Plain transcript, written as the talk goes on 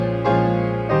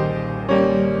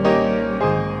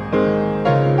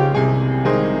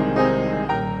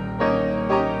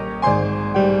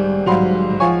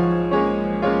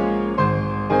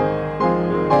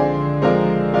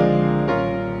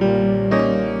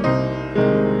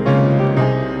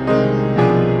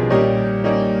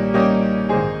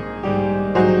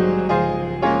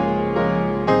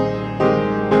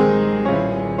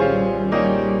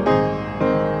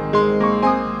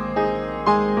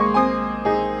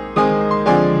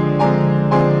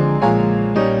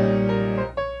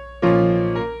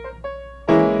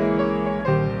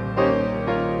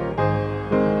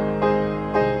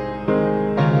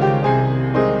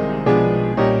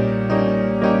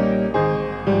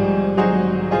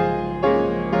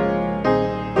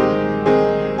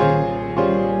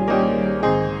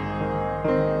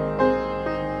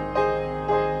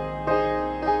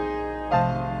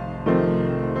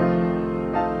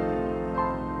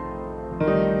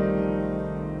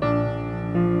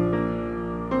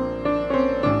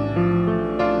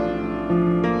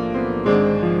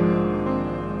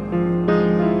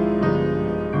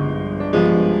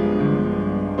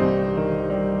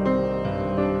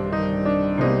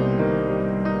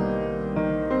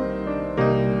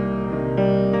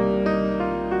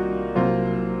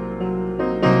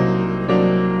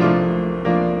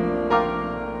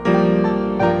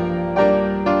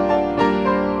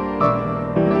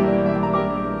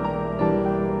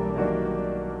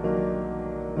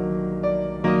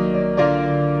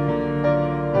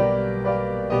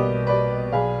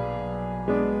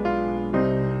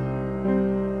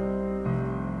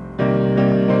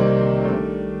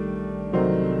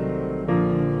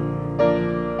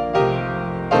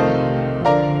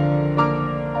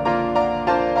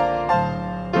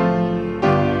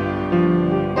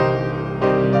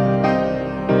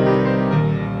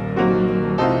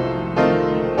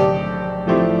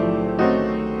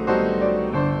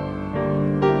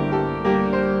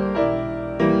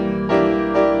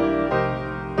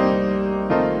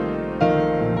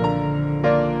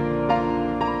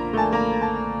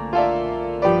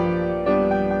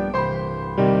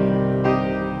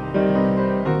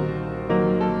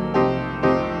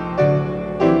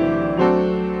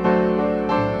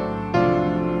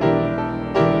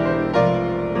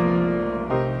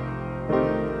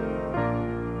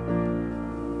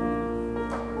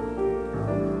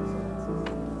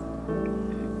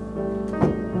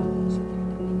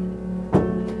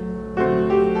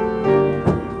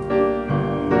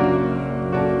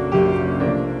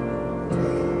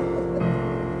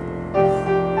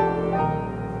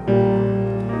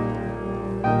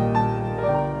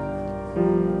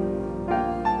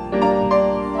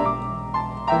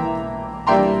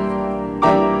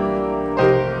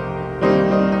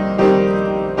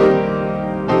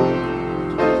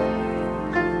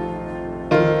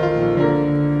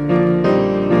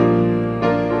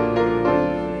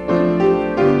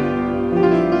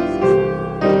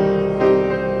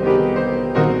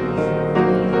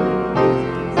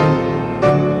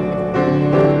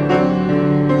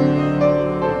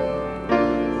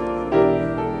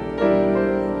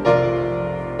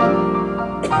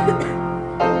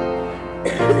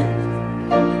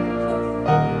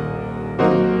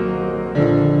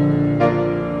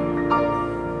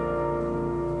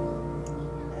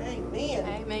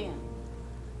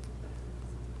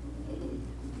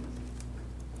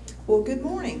Well, good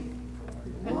morning.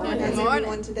 Good morning. How's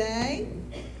everyone today?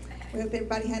 We hope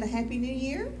everybody had a happy new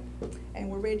year, and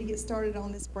we're ready to get started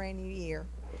on this brand new year.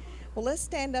 Well, let's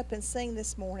stand up and sing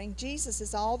this morning. Jesus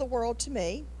is all the world to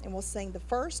me, and we'll sing the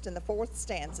first and the fourth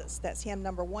stanzas. That's hymn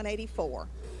number 184.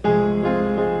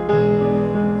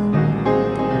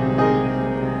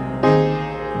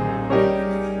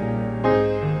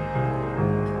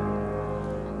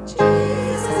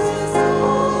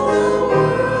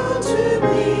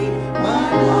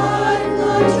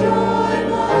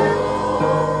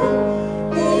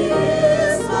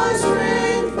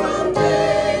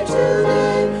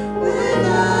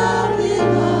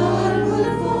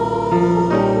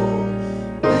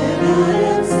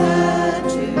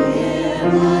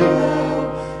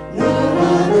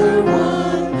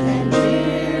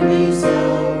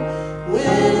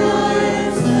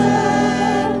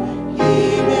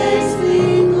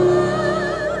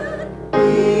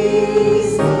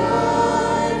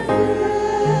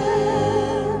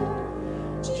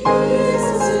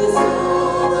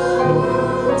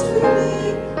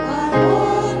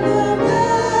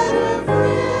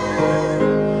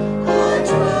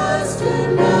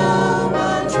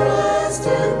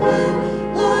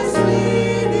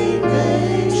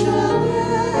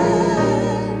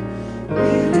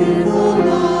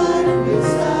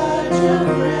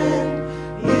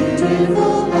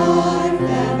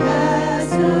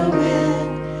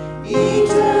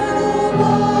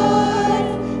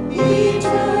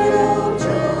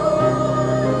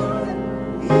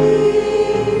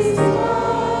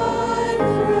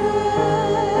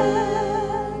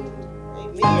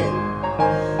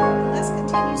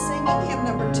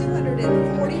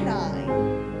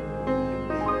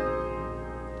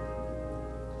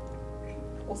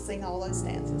 We'll sing all those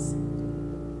stanzas.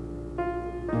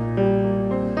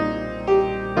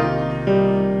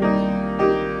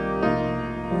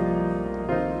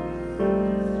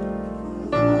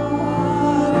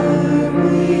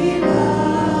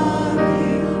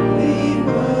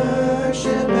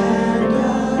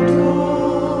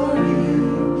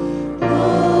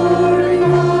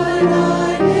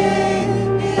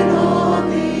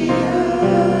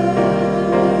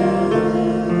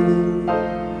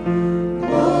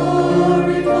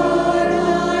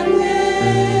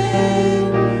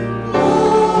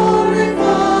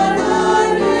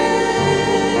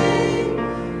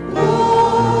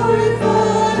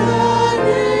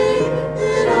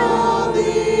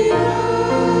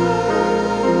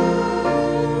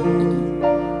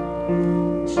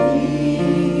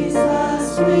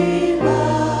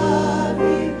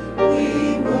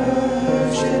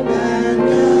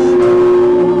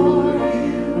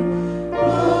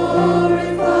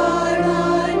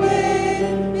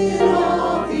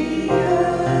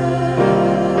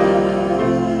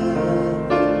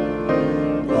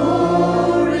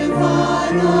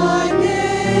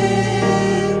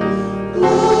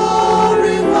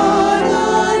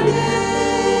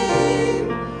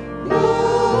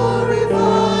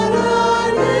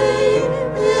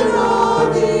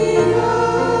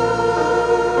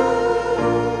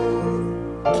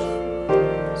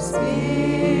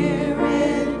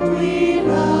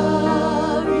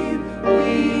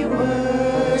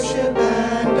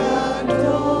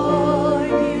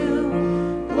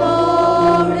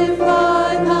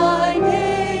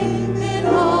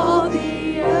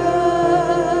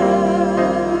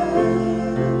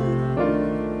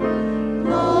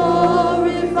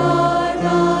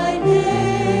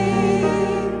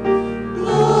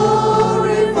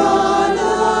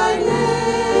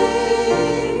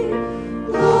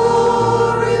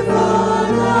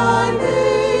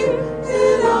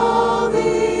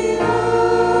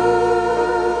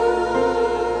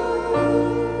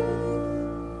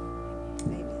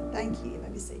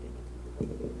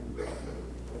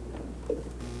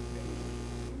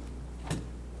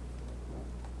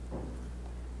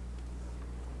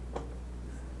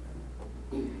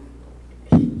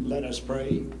 Let us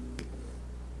pray.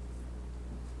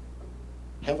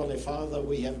 Heavenly Father,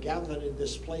 we have gathered in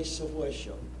this place of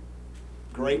worship,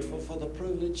 grateful for the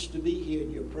privilege to be here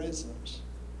in your presence,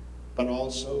 but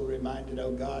also reminded,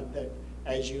 oh God, that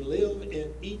as you live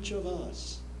in each of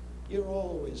us, you're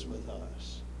always with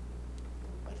us.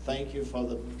 I thank you for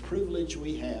the privilege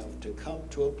we have to come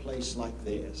to a place like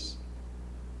this.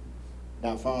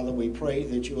 Now, Father, we pray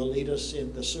that you will lead us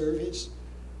in the service.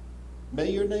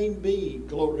 May your name be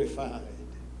glorified.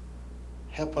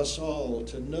 Help us all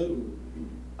to know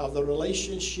of the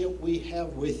relationship we have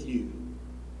with you,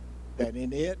 that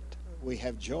in it we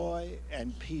have joy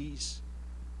and peace,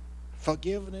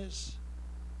 forgiveness,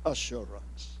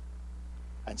 assurance.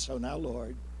 And so now,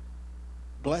 Lord,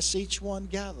 bless each one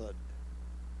gathered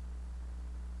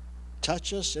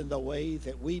Touch us in the way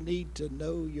that we need to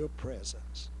know your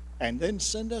presence. And then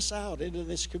send us out into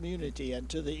this community and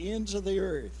to the ends of the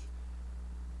earth,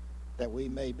 that we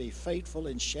may be faithful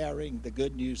in sharing the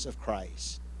good news of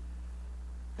Christ.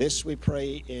 This we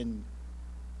pray in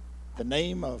the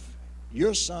name of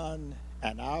your Son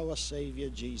and our Savior,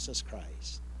 Jesus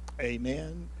Christ.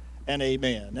 Amen and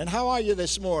amen. And how are you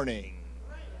this morning?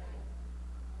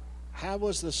 How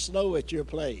was the snow at your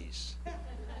place?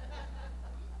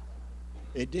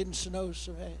 It didn't snow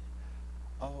so bad.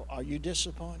 Oh, are you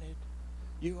disappointed?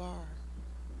 You are.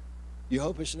 You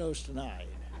hope it snows tonight.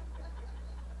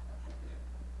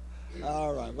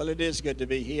 All right. Well, it is good to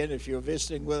be here. And if you're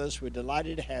visiting with us, we're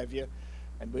delighted to have you.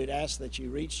 And we'd ask that you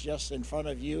reach just in front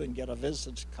of you and get a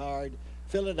visitor's card,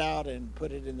 fill it out, and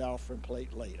put it in the offering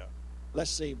plate later. Let's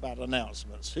see about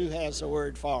announcements. Who has a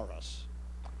word for us?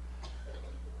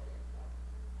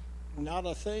 Not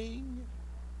a thing?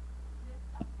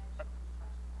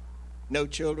 No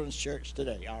children's church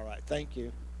today. All right. Thank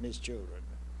you, Ms. Children.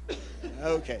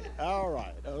 Okay. All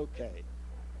right. Okay.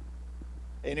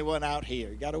 Anyone out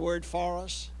here? Got a word for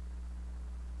us?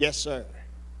 Yes, sir.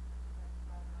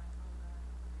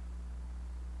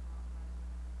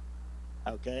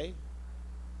 Okay.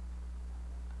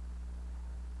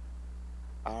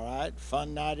 All right.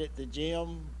 Fun night at the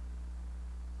gym.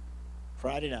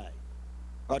 Friday night.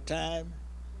 What time?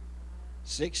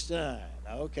 6 to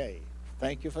 9. Okay.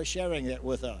 Thank you for sharing that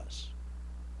with us.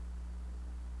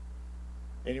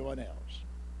 Anyone else?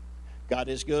 God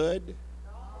is good.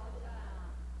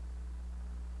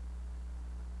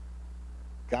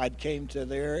 God came to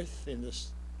the earth in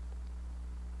this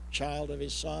child of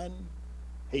his Son.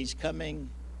 He's coming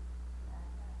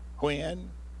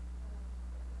when?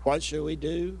 What shall we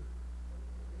do?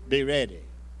 Be ready.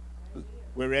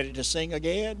 We're ready to sing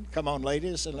again? Come on,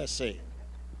 ladies, and let's sing.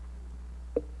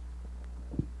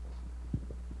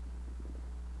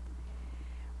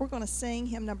 We're going to sing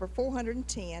hymn number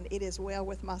 410, It Is Well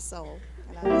With My Soul.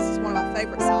 And this is one of my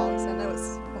favorite songs. I know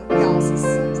it's one of y'all's.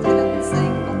 Stand up and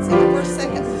sing. We're going to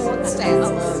sing the first, second, and fourth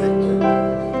stanzas.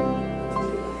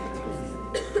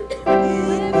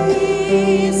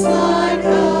 It is like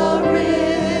a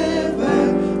river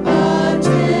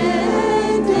attendeth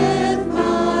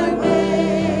my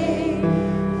way,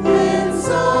 when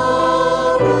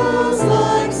sorrows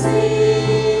like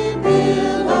sea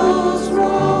billows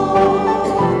roll.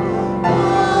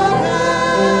 Whatever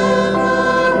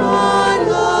my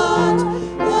lot,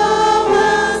 thou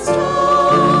hast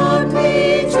taught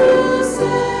me to say.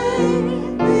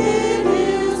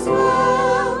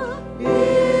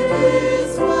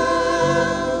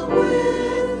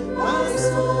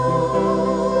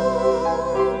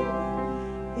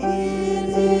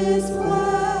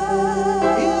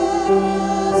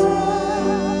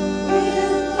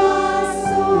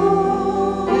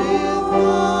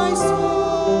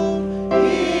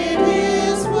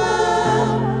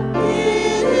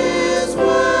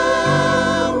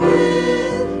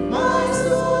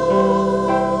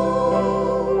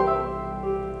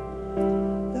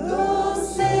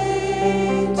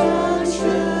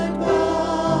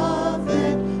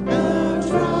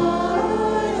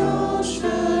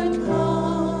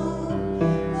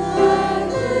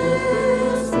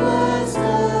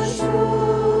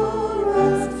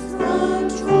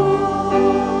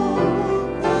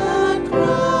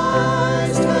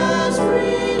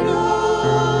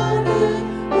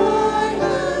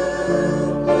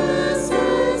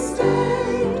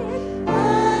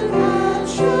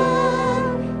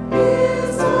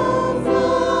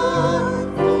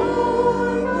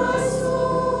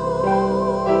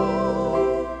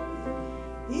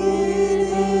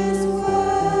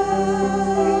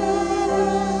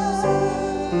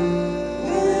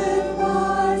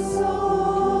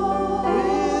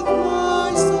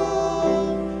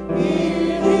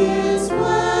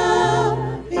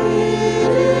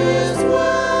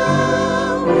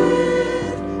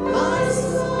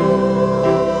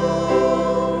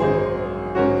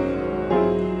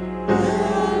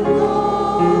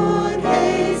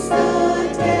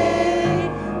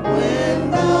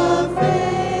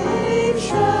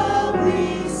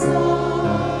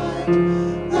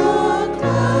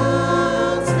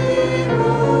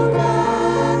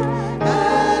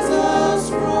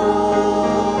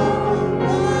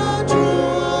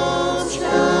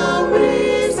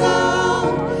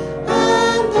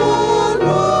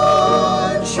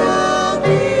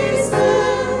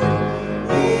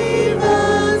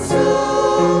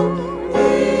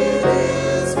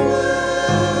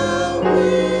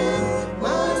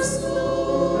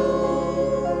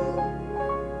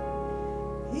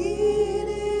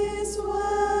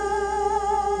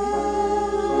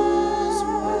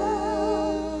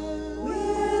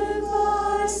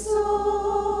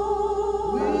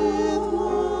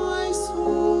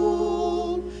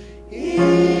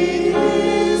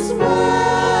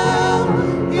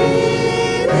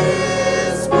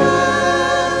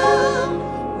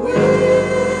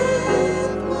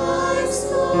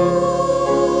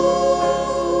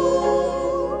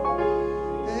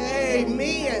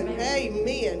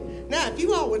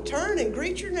 and turn and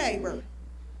greet your neighbor.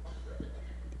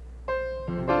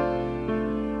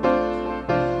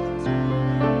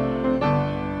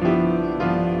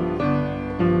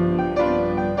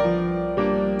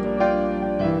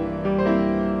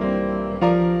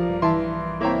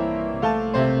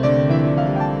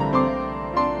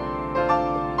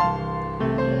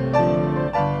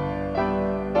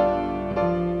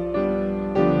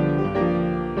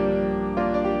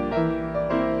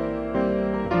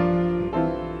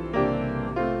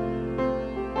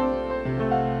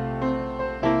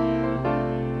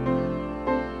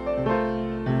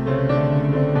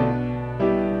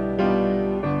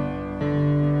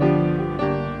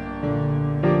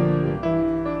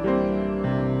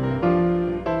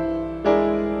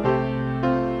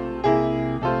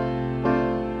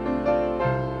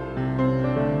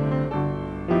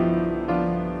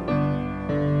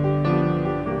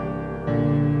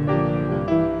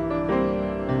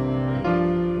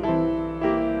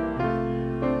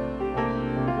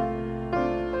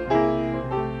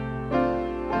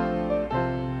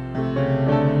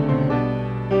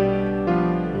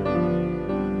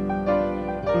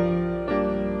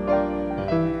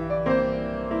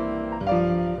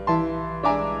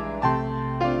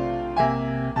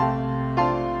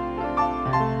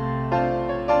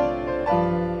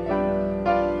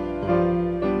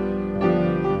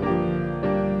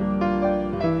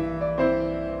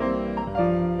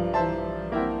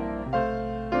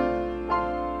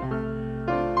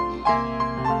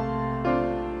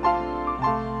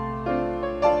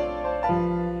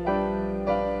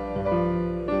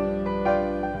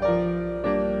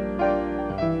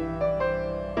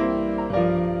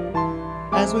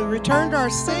 As we return to our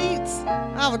seats,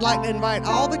 I would like to invite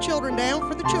all the children down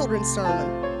for the children's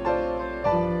sermon.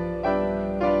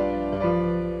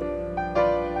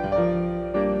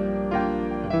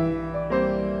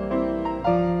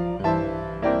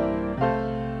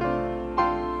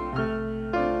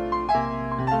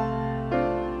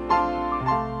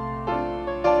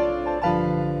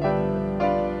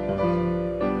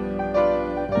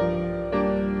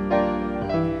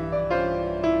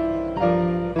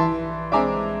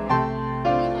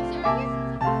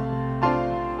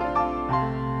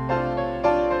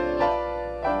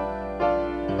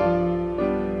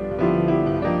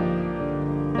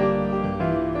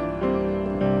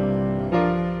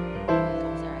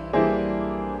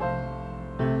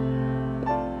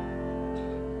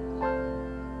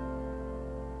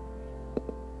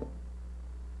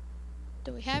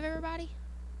 Do we have everybody?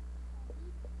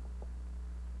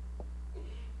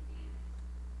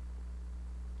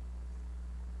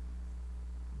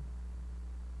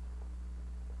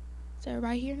 Is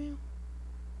everybody here now?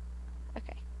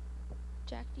 Okay.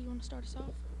 Jack, do you want to start us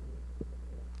off?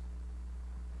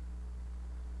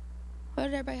 Well,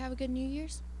 did everybody have a good New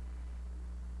Year's?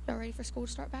 Y'all ready for school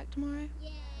to start back tomorrow?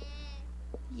 Yeah.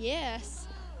 Yes.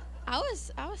 I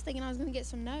was thinking I was going to get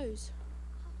some no's.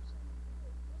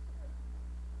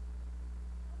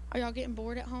 Are y'all getting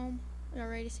bored at home? Are y'all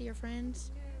ready to see your friends?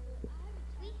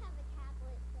 We have a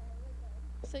tablet, so we're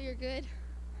good. So you're good?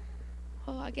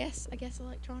 Well, I guess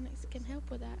electronics can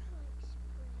help with that.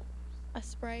 A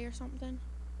spray or something.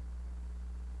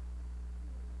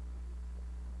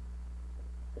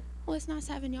 Well, it's nice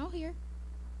having y'all here.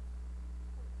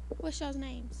 What's y'all's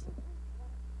names?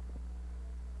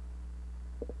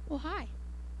 Well, hi.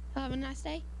 Y'all have a nice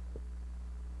day.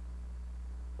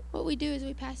 What we do is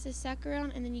we pass this sack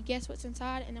around, and then you guess what's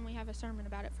inside, and then we have a sermon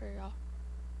about it for y'all.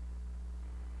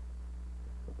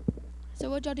 So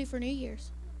what'd y'all do for New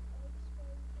Year's?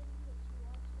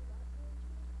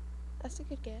 That's a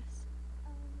good guess.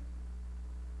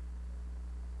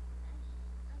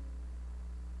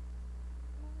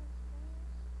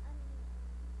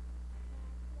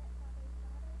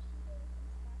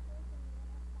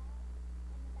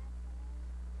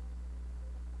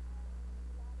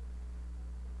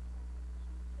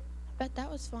 I bet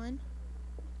that was fun.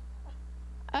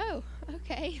 Oh,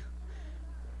 okay.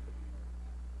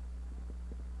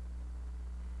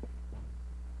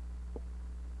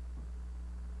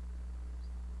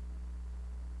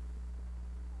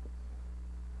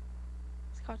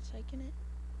 It's called shaking it.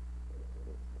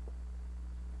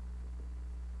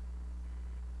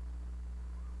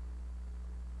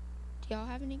 Do y'all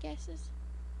have any guesses?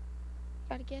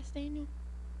 Got a guess, Daniel?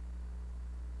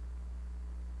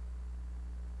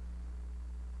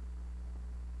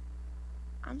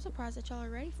 I'm surprised that y'all are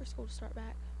ready for school to start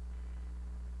back.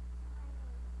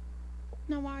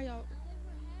 Now, why are y'all?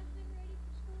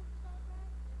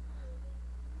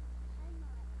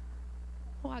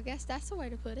 Well, I guess that's the way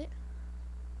to put it.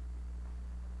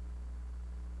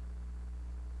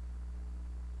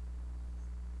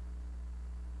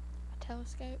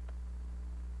 telescope.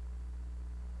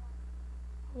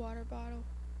 A water bottle.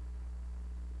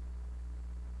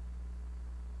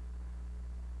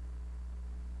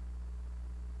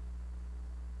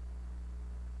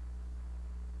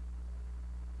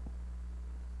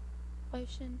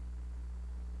 Lotion.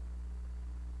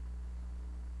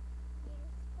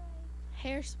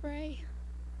 Hairspray.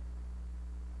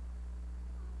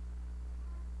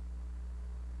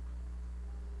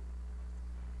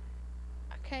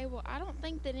 Okay, well, I don't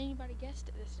think that anybody guessed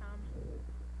it this time.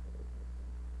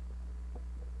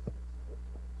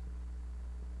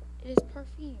 It is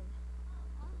perfume.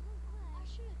 I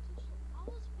should have touched it. I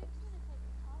was fixing to take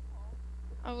the top off.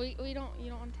 Oh, you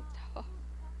don't want to take the top off.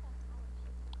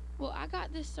 Well, I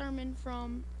got this sermon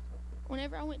from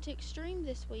whenever I went to Extreme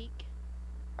this week,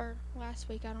 or last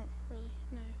week, I don't really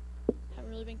know. Haven't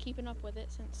really been keeping up with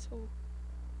it since school.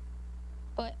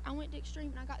 But I went to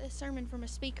Extreme and I got this sermon from a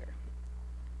speaker.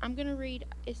 I'm going to read,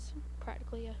 it's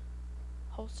practically a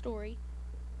whole story.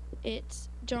 It's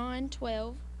John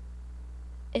 12,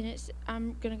 and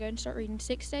I'm going to go and start reading.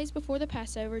 6 days before the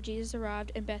Passover, Jesus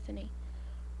arrived in Bethany,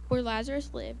 where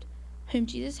Lazarus lived, whom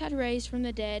Jesus had raised from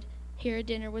the dead. Here a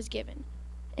dinner was given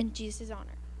in Jesus'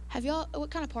 honor.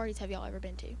 What kind of parties have y'all ever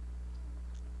been to?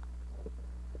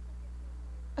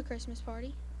 A Christmas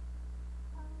party?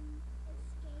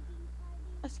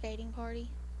 A skating party. A skating party?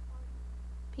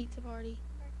 Pizza party?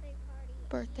 Birthday party.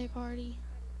 Birthday party?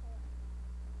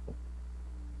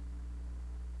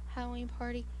 Halloween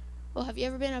party? Well, have you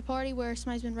ever been at a party where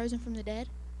somebody's been risen from the dead?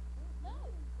 No.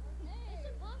 It's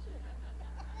impossible.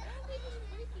 That would be just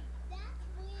freaky.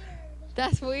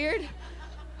 That's weird. That's weird.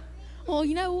 Well,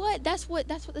 you know what? That's what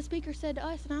the speaker said to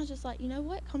us, and I was just like, you know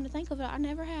what? Come to think of it, I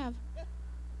never have.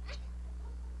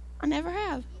 I never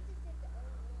have.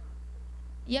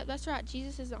 Yep, that's right.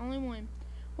 Jesus is the only one.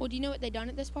 Well, do you know what they done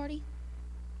at this party?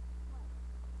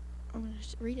 I'm going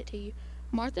to read it to you.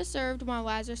 Martha served while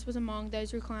Lazarus was among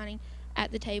those reclining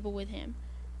at the table with him.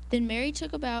 Then Mary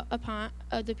took about a pint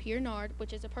of the pure nard,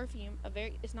 which is a perfume.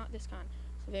 It's not this kind.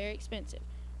 It's very expensive.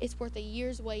 It's worth a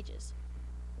year's wages.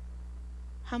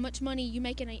 How much money you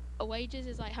make in a wages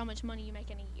is like how much money you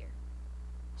make in a year.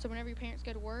 So whenever your parents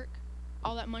go to work,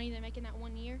 all that money they make in that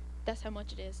 1 year, that's how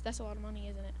much it is. That's a lot of money,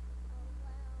 isn't it?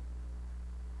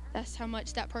 That's how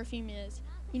much that perfume is.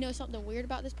 You know something weird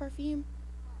about this perfume?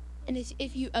 And it's,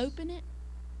 if you open it,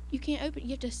 you can't open it.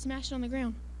 You have to smash it on the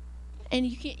ground. And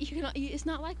it's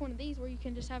not like one of these where you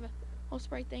can just have a whole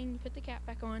spray thing, you put the cap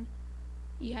back on.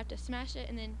 You have to smash it,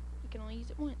 and then you can only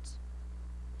use it once.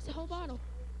 It's a whole bottle.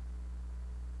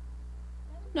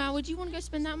 Now, would you want to go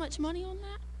spend that much money on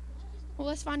that? Well,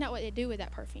 let's find out what they do with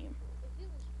that perfume. If it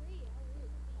was free, I would.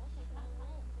 I'll take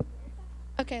it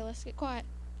all. Okay, let's get quiet.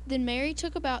 Then Mary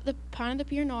took about the pint of the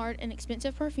pure nard, an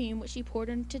expensive perfume, which she poured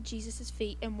into Jesus'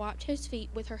 feet and wiped his feet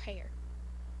with her hair.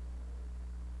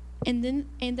 And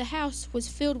the house was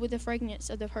filled with the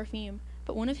fragrance of the perfume.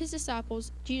 But one of his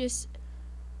disciples, Judas,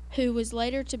 who was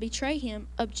later to betray him,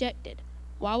 objected.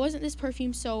 Why wasn't this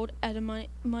perfume sold as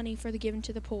money for the given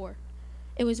to the poor?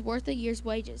 It was worth a year's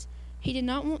wages. He did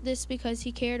not want this because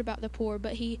he cared about the poor,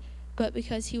 but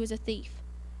because he was a thief.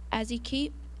 As the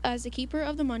keeper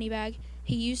of the money bag,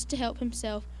 he used to help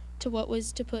himself to what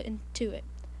was to put into it.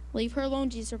 Leave her alone,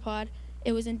 Jesus replied.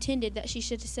 It was intended that she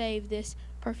should save this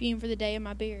perfume for the day of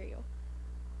my burial.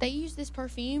 They use this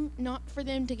perfume not for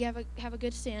them to have a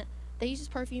good scent. They use this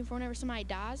perfume for whenever somebody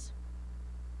dies.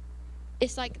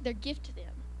 It's like their gift to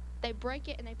them. They break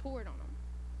it and they pour it on them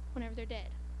whenever they're dead.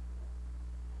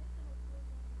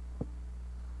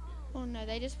 Oh no,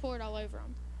 they just pour it all over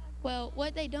them. Well,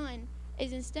 what they done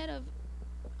is instead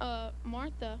of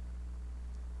Martha,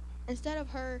 instead of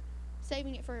her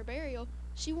saving it for her burial,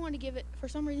 she wanted to give it, for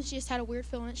some reason she just had a weird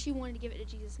feeling, she wanted to give it to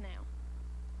Jesus now.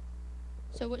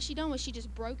 So what she done was she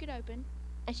just broke it open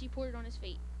and she poured it on his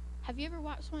feet. Have you ever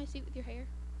wiped somebody's feet with your hair?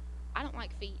 I don't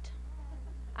like feet.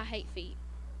 I hate feet.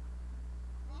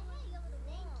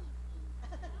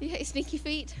 You hate stinky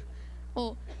feet?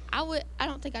 Well, I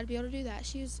don't think I'd be able to do that.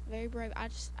 She was very brave. I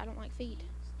don't like feet.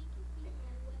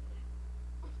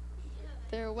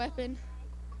 They're a weapon.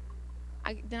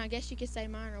 Then I guess you could say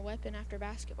mine are a weapon after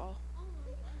basketball.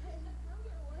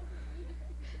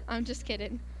 I'm just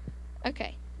kidding.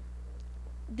 Okay.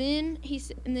 Then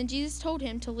Jesus told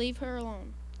him to leave her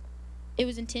alone. It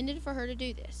was intended for her to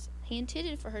do this. He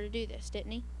intended for her to do this,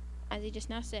 didn't he? As he just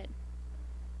now said.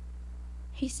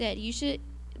 He said,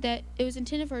 that it was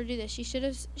intended for her to do this. She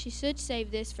should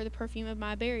save this for the perfume of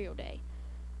my burial day.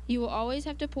 You will always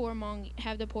have the poor among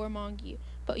you,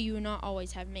 but you will not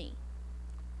always have me.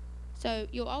 So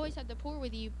you'll always have the poor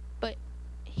with you, but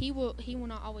he will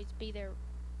not always be there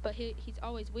but he's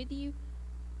always with you,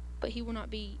 but he will not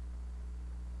be.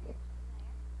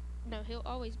 No, he'll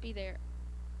always be there.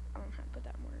 I don't know how to put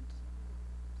that in words.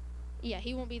 Yeah,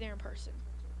 he won't be there in person.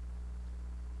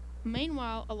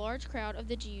 Meanwhile, a large crowd of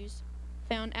the Jews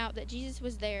found out that Jesus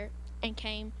was there and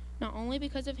came not only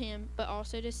because of him, but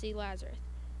also to see Lazarus,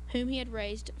 whom he had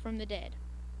raised from the dead.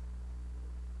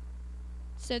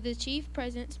 So the chief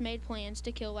priests made plans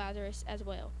to kill Lazarus as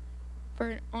well,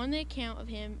 for on the account of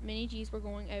him, many Jews were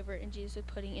going over, and Jesus was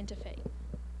putting into faith.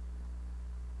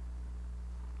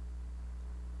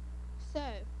 So,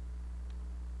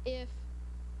 did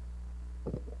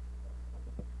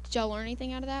y'all learn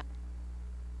anything out of that?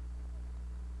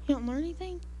 You don't learn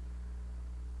anything?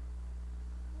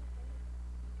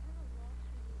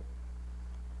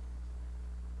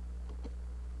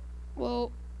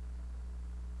 Well,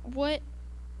 what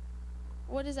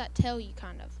does that tell you,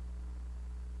 kind of?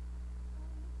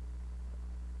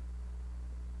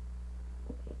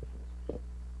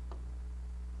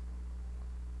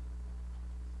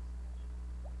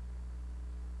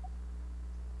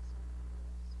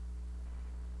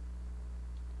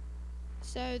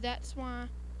 So that's why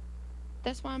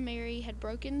Mary had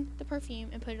broken the perfume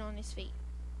and put it on his feet.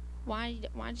 Why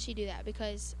did she do that?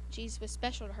 Because Jesus was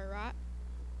special to her, right?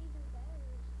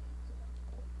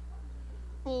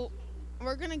 Well,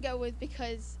 we're gonna go with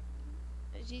because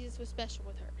Jesus was special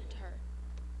to her.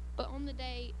 But on the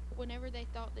day whenever they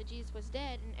thought that Jesus was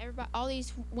dead, and all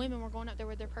these women were going up there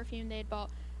with their perfume they had bought,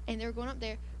 and they were going up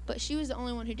there, but she was the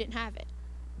only one who didn't have it.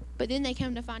 But then they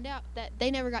come to find out that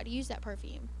they never got to use that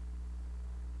perfume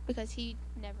because he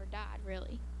never died,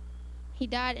 really. He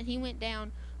died and he went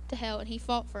down to hell and he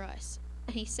fought for us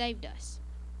and he saved us.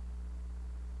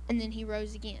 And then he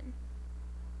rose again.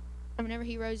 And whenever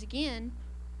he rose again,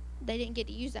 they didn't get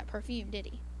to use that perfume, did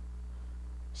he?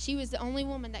 She was the only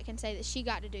woman that can say that she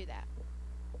got to do that.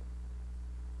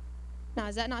 Now,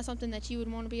 is that not something that you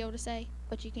would want to be able to say?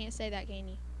 But you can't say that, can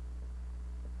you?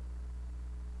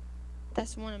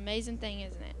 That's one amazing thing,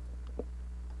 isn't it?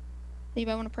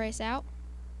 Anybody want to pray us out?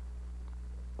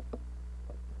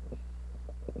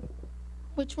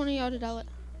 Which one of y'all did I let?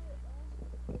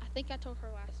 I think I told her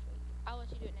last week. I'll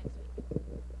let you do it next week.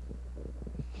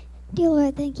 Dear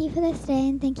Lord, thank you for this day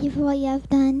and thank you for what you have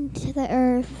done to the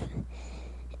earth.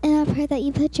 And I pray that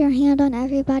you put your hand on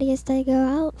everybody as they go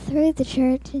out through the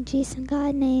church. In Jesus'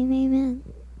 God's name, amen.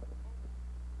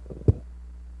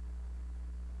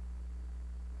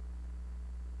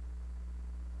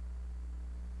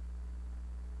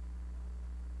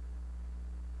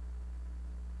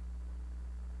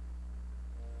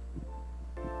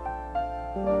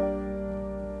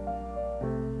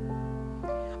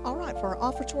 All right, for our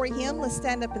offertory hymn, let's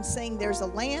stand up and sing There's a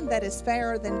Land That Is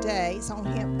Fairer Than Day. It's on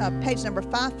page number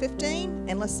 515,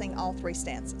 and let's sing all three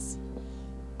stanzas.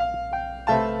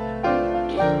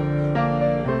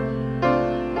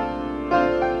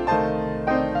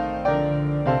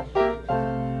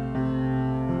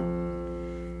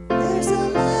 There's a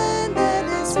land that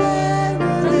is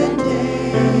fairer than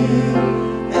day,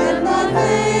 and by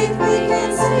faith we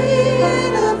can see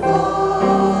it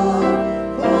afar.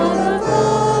 For the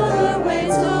Father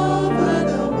waits over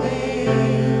the way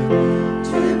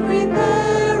to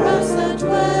prepare us a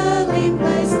dwelling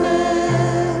place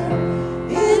there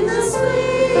in the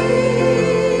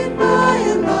sweet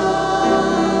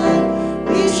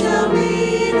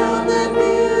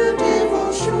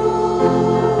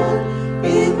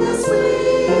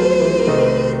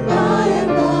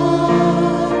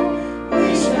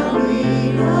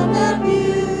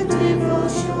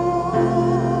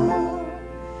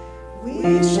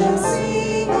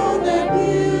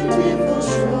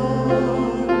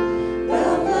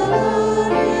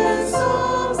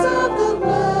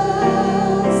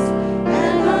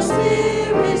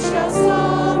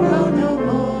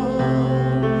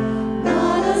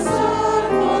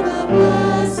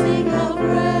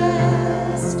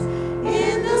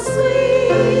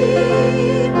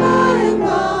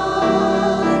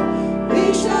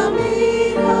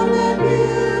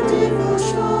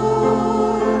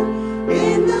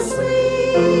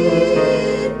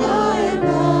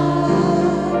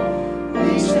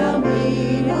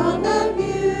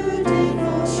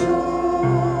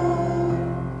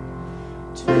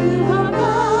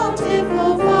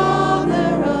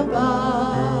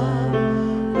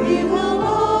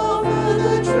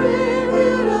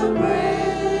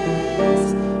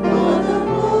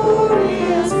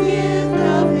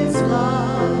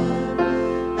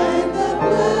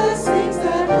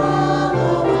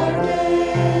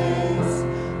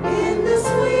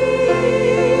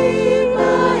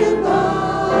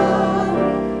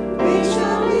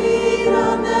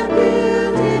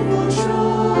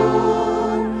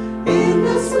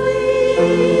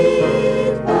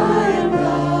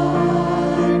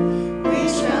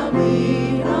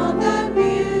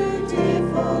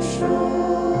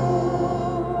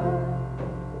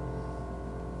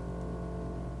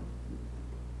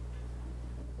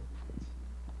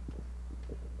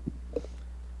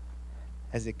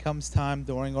as it comes time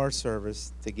during our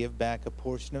service to give back a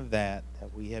portion of that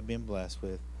we have been blessed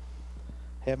with,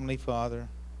 Heavenly Father,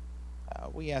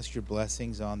 we ask your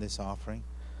blessings on this offering.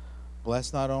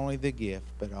 Bless not only the gift,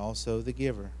 but also the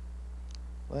giver.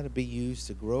 Let it be used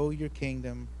to grow your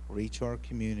kingdom, reach our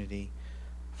community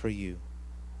for you.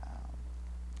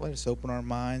 Let us open our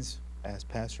minds as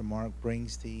Pastor Mark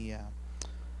brings the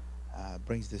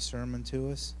sermon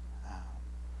to us.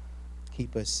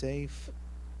 Keep us safe.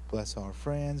 Bless our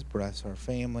friends. Bless our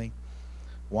family.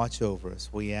 Watch over us.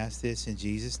 We ask this in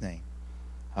Jesus' name.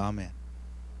 Amen.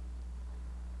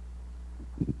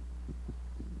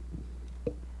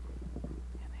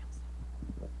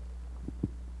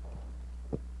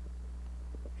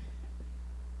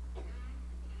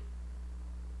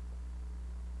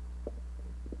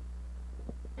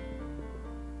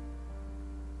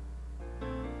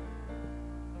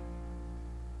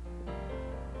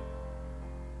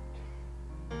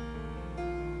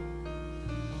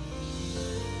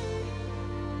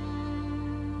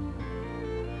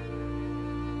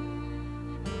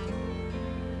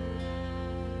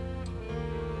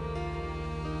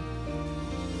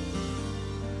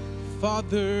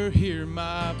 Father, hear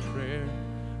my prayer.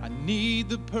 I need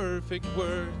the perfect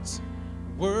words,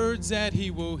 words that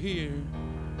he will hear,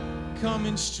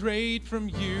 coming straight from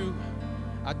you.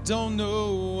 I don't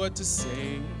know what to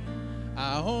say.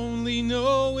 I only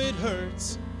know it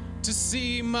hurts to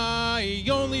see my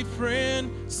only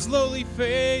friend slowly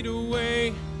fade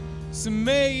away. So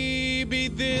maybe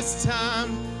this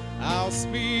time I'll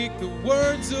speak the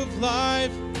words of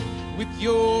life with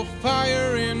your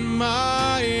fire in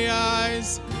my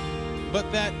eyes.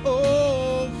 But that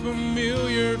old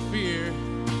familiar fear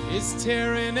is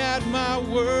tearing at my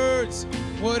words.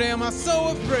 What am I so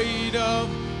afraid of?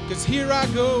 'Cause here I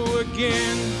go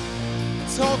again,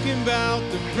 talking about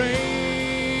the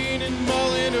rain and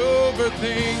mulling over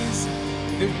things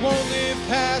that won't live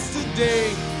past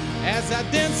today as I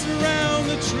dance around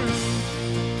the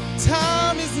truth.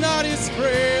 Time is not his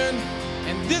friend,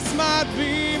 and this might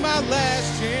be my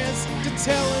last chance to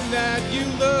tell him that you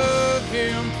love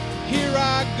him. Here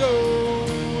I go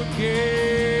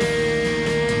again.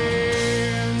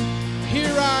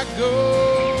 Here I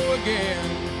go again.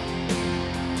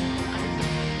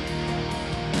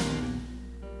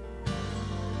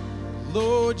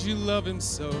 Lord, you love him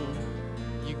so.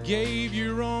 You gave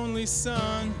your only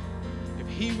son. If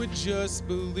he would just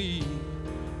believe,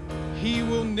 he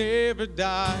will never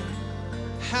die.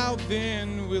 How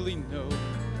then will he know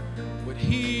what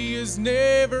he has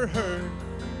never heard?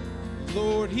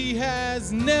 Lord, he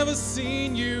has never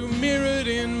seen you mirrored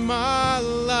in my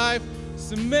life.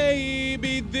 So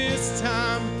maybe this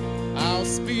time I'll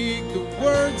speak the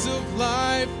words of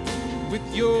life with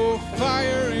your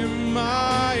fire in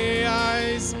my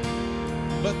eyes.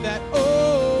 But that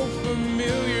old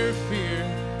familiar fear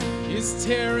is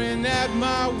tearing at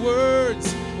my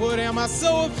words. What am I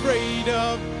so afraid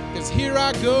of? 'Cause here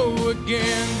I go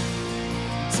again,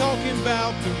 talking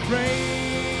about the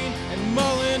rain and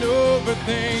mulling over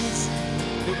things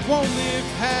that won't live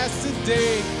past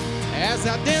today as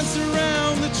I dance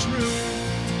around the truth.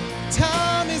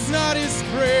 Time is not his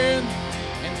friend,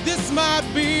 and this might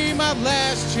be my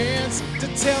last chance to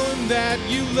tell him that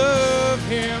you love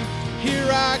him.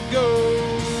 Here I go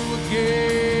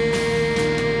again.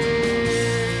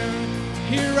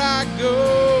 Here I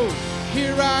go.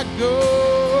 Here I go.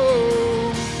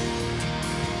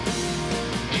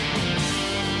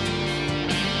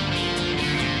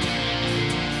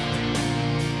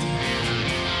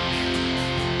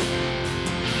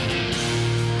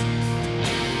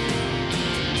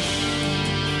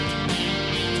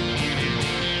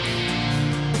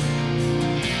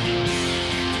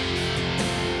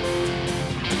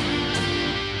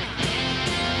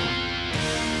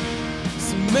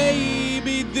 So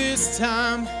maybe this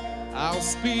time I'll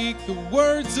speak the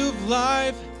words of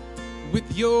life with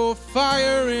your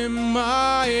fire in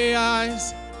my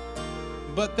eyes.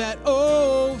 But that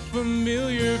old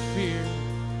familiar fear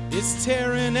is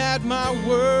tearing at my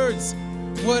words.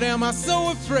 What am I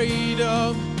so afraid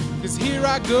of? 'Cause here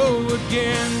I go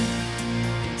again,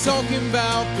 talking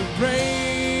about the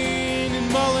rain and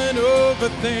mulling over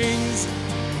things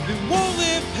that won't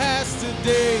live past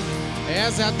today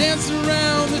as I dance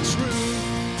around the truth.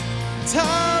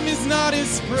 Time is not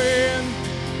his friend,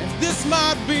 and this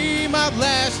might be my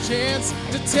last chance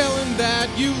to tell him that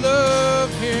you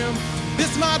love him.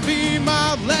 This might be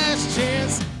my last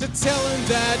chance to tell him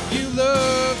that you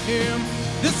love him.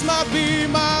 This might be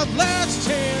my last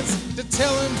chance to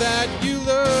tell him that you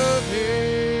love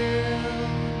him.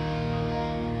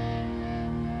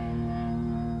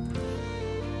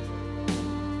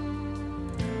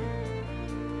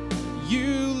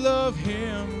 You love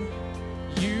him.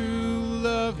 You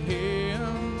love him.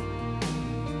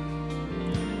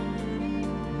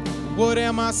 What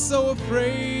am I so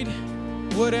afraid?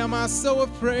 What am I so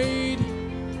afraid?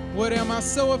 What am I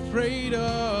so afraid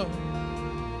of?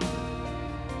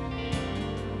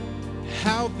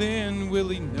 How then will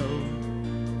he know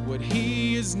what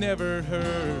he has never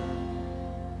heard?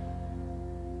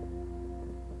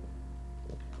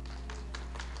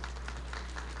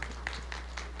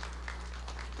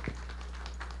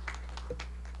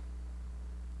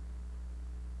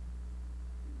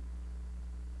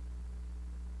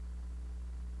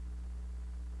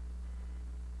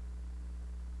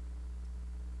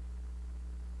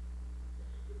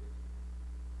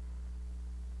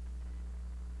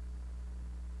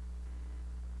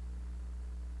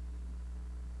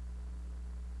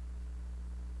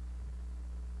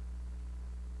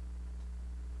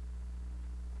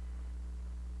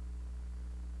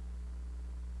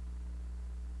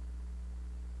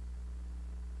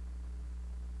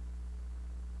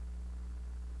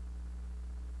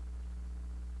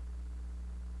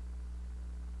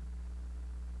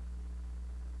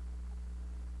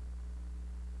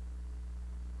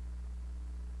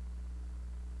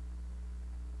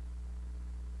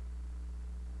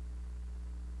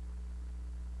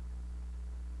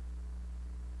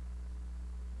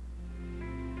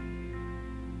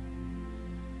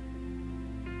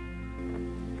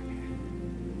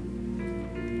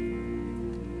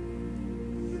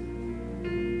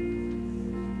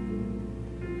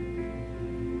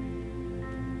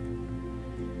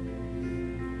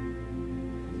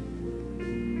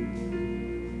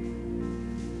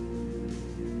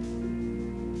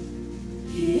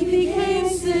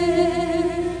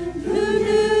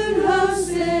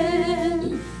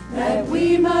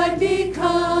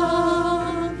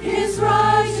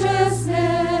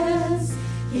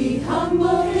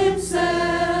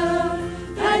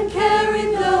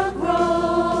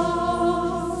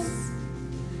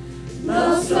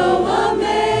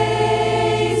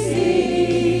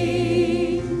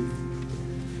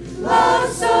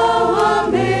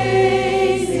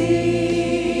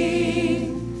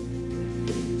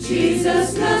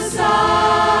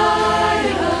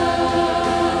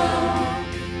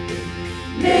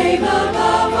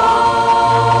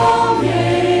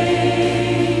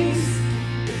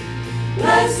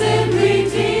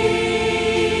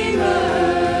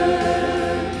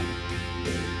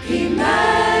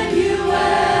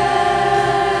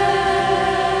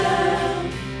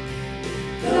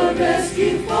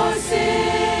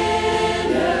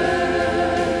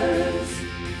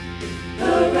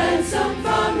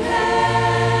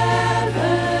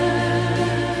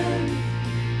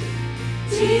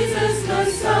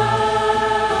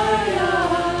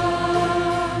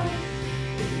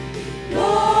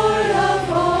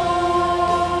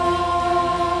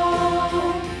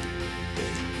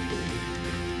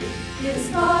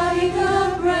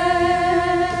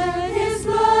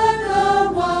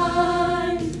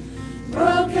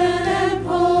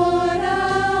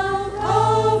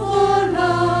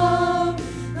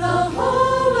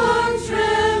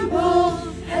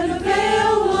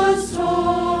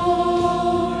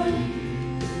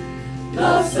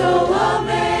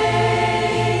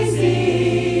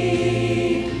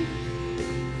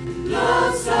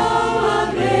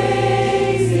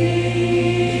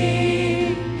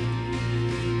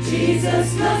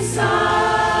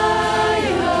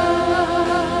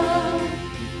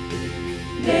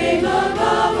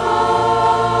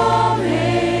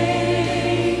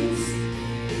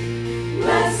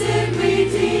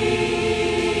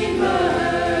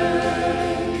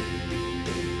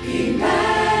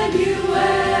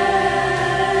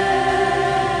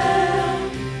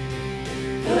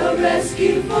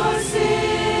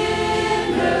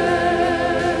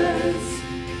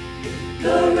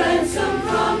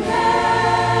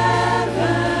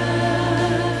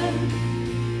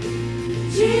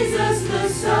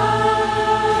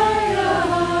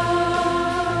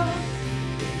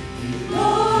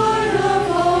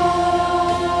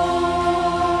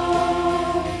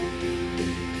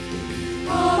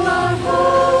 All our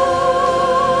hope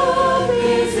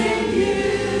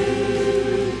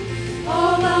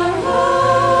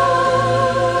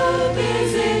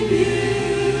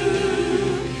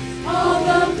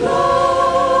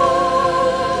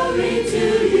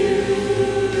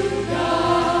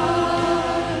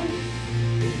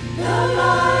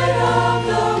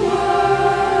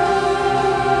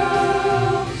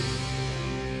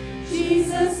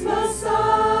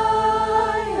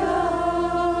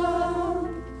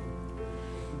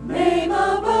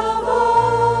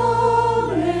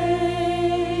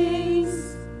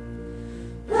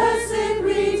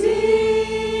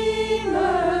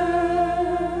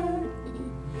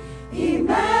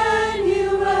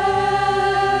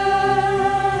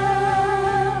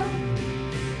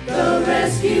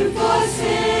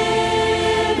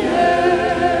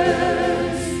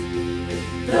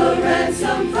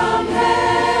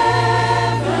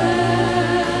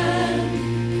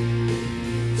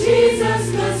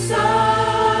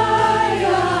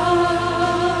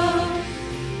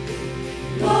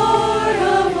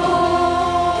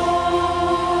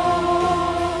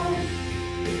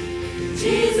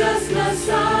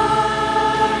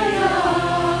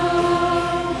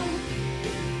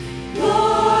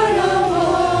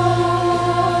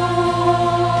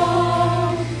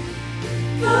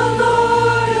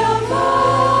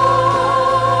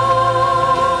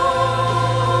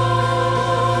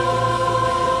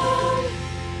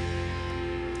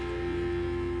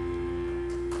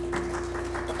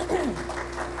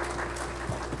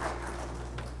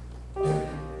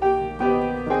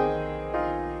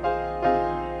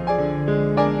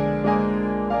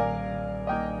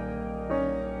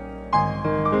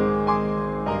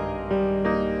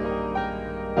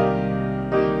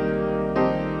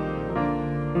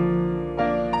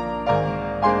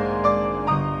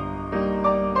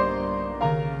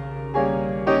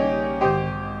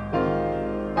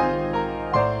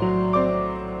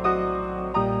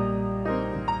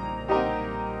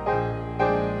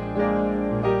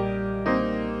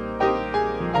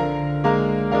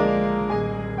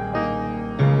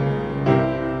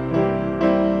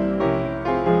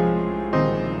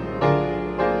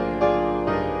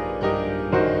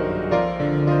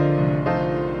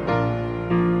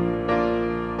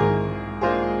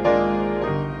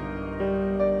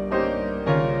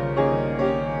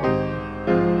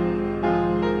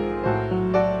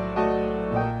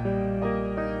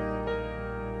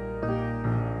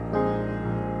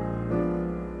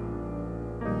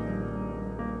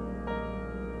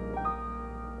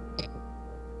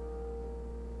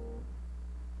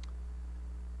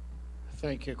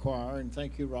Thank you, choir, and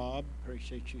thank you, Rob.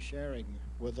 Appreciate you sharing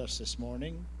with us this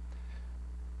morning.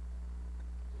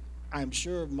 I'm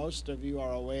sure most of you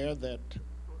are aware that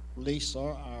Lisa,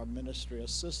 our ministry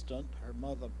assistant, her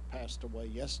mother passed away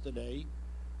yesterday,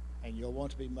 and you'll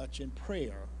want to be much in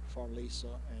prayer for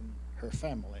Lisa and her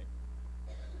family.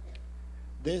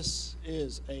 This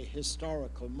is a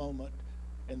historical moment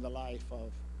in the life of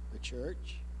the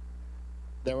church.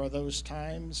 There are those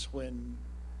times when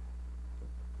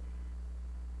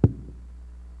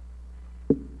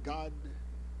God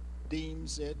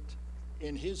deems it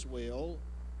in His will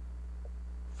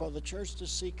for the church to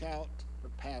seek out the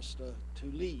pastor to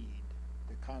lead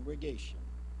the congregation.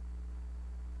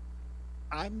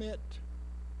 I met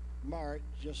Mark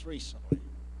just recently.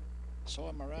 Saw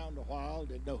him around a while,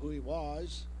 didn't know who he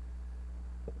was,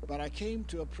 but I came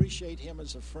to appreciate him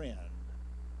as a friend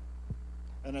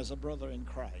and as a brother in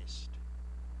Christ.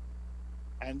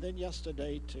 And then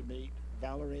yesterday to meet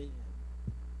Valerie, and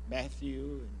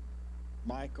Matthew, and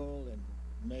Michael, and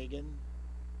Megan.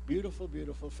 Beautiful,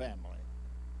 beautiful family.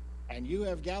 And you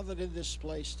have gathered in this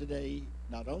place today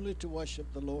not only to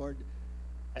worship the Lord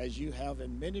as you have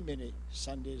in many, many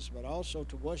Sundays, but also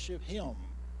to worship Him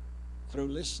through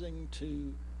listening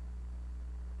to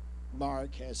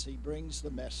Mark as he brings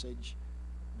the message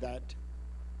that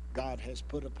God has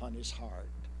put upon his heart.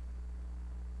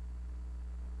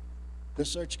 The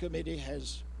search committee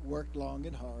has worked long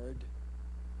and hard,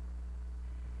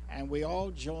 and we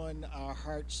all join our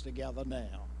hearts together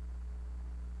now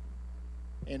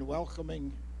in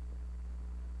welcoming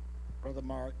Brother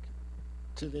Mark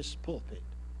to this pulpit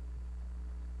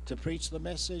to preach the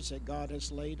message that God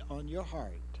has laid on your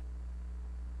heart.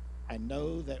 I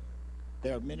know that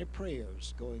there are many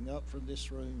prayers going up from this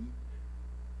room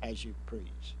as you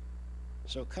preach.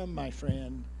 So come, my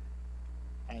friend,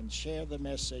 and share the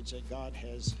message that God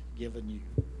has given you.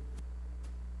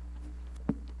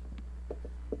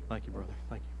 Thank you, brother.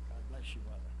 Thank you. God bless you,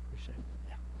 brother. Appreciate it.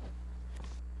 Yeah.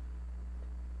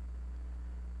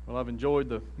 Well, I've enjoyed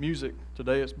the music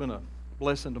today. It's been a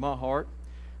blessing to my heart,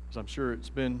 as I'm sure it's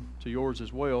been to yours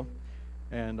as well.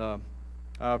 And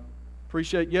I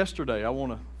appreciate yesterday. I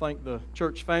want to thank the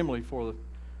church family for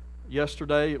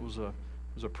yesterday. It was a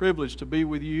privilege to be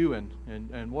with you,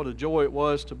 and what a joy it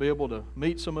was to be able to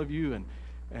meet some of you,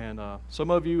 and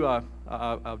some of you I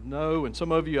know, and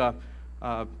some of you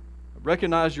I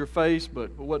recognize your face, but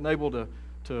wasn't able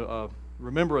to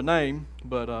remember a name.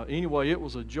 But anyway, it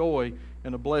was a joy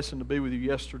and a blessing to be with you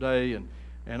yesterday,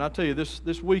 and I tell you,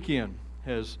 this weekend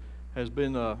has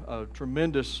been a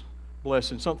tremendous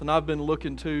blessing, something I've been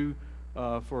looking to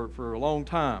for a long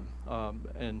time,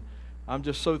 and I'm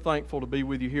just so thankful to be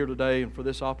with you here today and for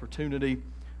this opportunity.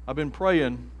 I've been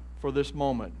praying for this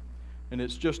moment, and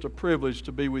it's just a privilege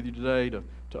to be with you today to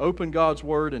open God's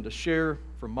Word and to share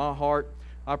from my heart.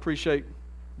 I appreciate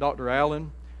Dr.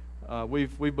 Allen.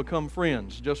 We've become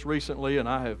friends just recently, and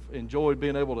I have enjoyed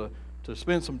being able to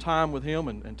spend some time with him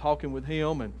and talking with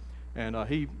him, and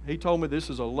he told me this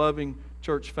is a loving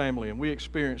church family, and we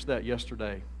experienced that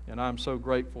yesterday, and I'm so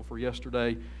grateful for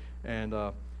yesterday, and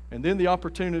then the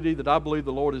opportunity that I believe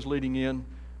the Lord is leading in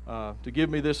to give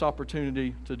me this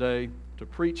opportunity today to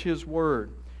preach His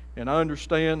Word. And I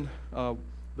understand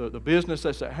the business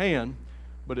that's at hand,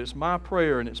 but it's my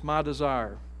prayer and it's my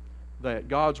desire that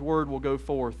God's Word will go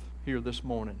forth here this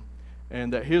morning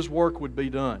and that His work would be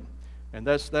done. And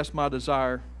that's my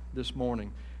desire this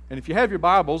morning. And if you have your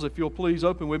Bibles, if you'll please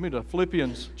open with me to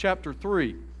Philippians chapter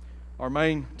 3. Our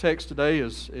main text today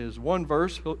is one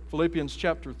verse, Philippians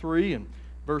chapter 3 and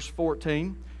verse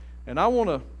 14. And I want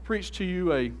to preach to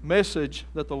you a message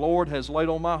that the Lord has laid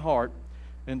on my heart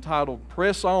entitled,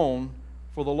 Press On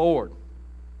for the Lord,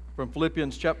 from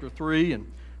Philippians chapter 3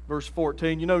 and verse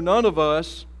 14. You know, none of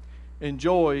us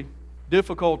enjoy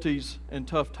difficulties and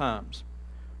tough times.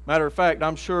 Matter of fact,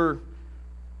 I'm sure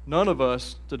none of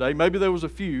us today, maybe there was a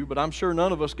few, but I'm sure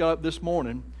none of us got up this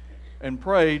morning and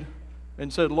prayed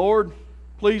and said, Lord,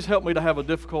 please help me to have a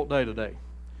difficult day today.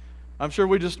 I'm sure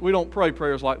we don't pray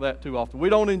prayers like that too often. We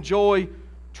don't enjoy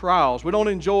trials. We don't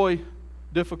enjoy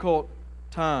difficult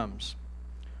times.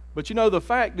 But you know, the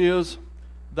fact is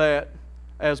that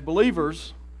as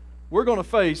believers, we're going to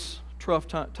face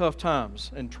tough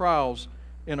times and trials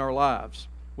in our lives.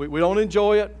 We don't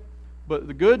enjoy it, but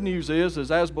the good news is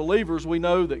as believers, we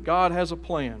know that God has a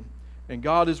plan and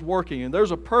God is working, and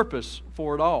there's a purpose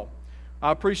for it all.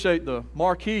 I appreciate the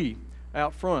marquee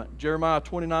out front, Jeremiah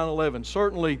 29:11.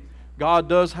 Certainly, God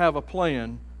does have a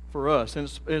plan for us,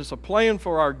 and it's a plan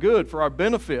for our good, for our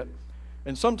benefit.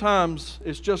 And sometimes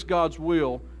it's just God's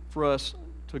will for us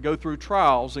to go through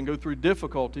trials and go through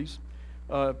difficulties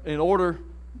in order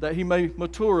that He may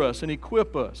mature us and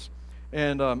equip us.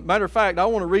 And matter of fact, I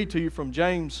want to read to you from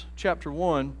James chapter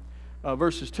 1,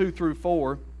 verses 2 through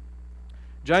 4.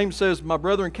 James says, "My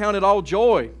brethren, count it all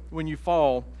joy when you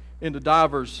fall into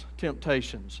divers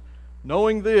temptations,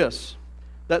 knowing this,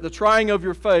 that the trying of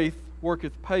your faith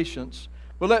worketh patience.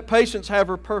 But let patience have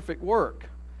her perfect work,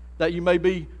 that you may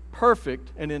be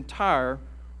perfect and entire,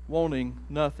 wanting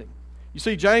nothing." You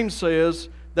see, James says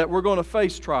that we're going to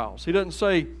face trials. He doesn't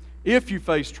say if you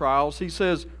face trials. He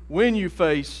says when you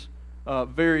face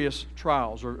various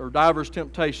trials or diverse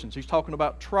temptations. He's talking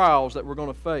about trials that we're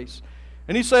going to face.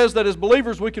 And he says that as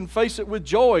believers we can face it with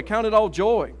joy, count it all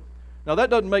joy. Now that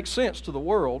doesn't make sense to the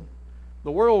world.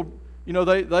 The world,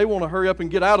 they want to hurry up and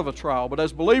get out of a trial. But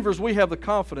as believers we have the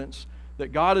confidence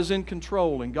that God is in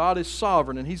control and God is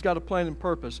sovereign and He's got a plan and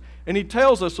purpose. And He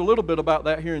tells us a little bit about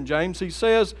that here in James. He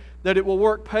says that it will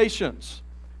work patience.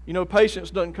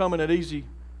 Patience doesn't come at an easy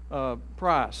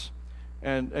price.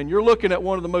 And you're looking at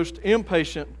one of the most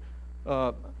impatient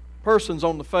persons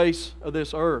on the face of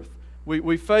this earth.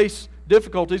 We face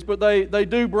difficulties, but they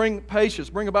do bring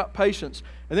about patience.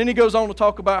 And then he goes on to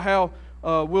talk about how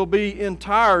we'll be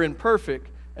entire and perfect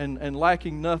and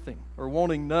lacking nothing or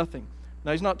wanting nothing.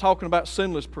 Now he's not talking about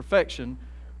sinless perfection,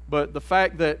 but the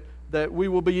fact that we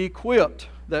will be equipped,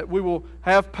 that we will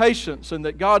have patience, and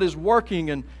that God is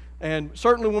working. And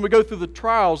certainly when we go through the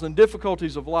trials and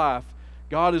difficulties of life,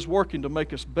 God is working to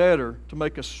make us better, to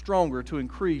make us stronger, to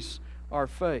increase our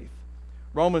faith.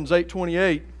 Romans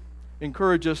 8:28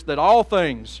 encourages us that all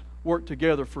things work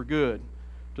together for good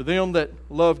to them that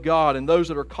love God and those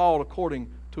that are called according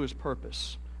to His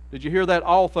purpose. Did you hear that?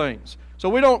 All things. So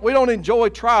we don't enjoy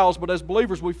trials, but as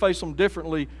believers we face them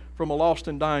differently from a lost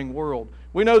and dying world.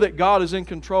 We know that God is in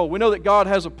control. We know that God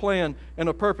has a plan and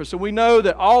a purpose. And we know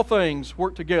that all things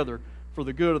work together for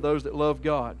the good of those that love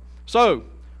God. So,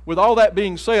 with all that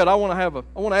being said, I want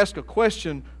to ask a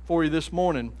question for you this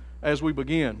morning as we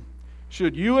begin.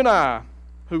 Should you and I,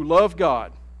 who love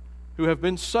God, who have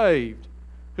been saved,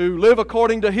 who live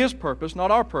according to His purpose,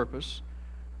 not our purpose,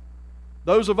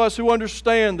 those of us who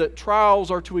understand that trials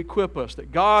are to equip us,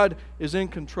 that God is in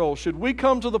control, should we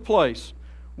come to the place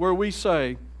where we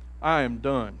say, "I am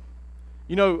done"?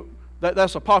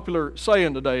 That's a popular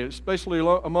saying today, especially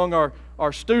among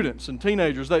our students and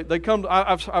teenagers. They come.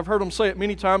 I've heard them say it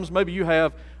many times. Maybe you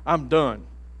have. "I'm done."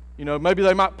 Maybe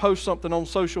they might post something on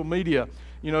social media.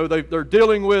 They're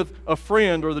dealing with a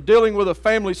friend, or they're dealing with a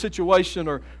family situation,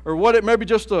 or what it may be,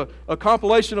 just a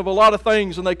compilation of a lot of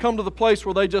things, and they come to the place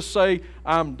where they just say,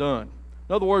 "I'm done."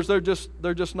 In other words, they're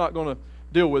just not going to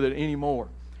deal with it anymore.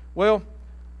 Well,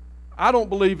 I don't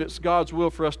believe it's God's will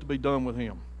for us to be done with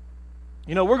Him.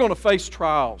 We're going to face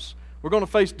trials. We're going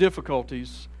to face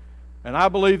difficulties. And I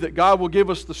believe that God will give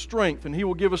us the strength, and He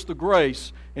will give us the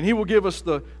grace, and He will give us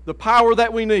the power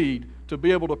that we need to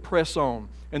be able to press on.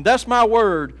 And that's my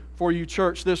word for you,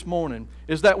 church, this morning,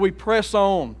 is that we press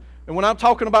on. And when I'm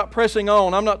talking about pressing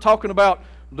on, I'm not talking about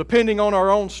depending on our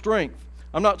own strength.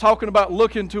 I'm not talking about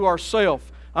looking to ourselves.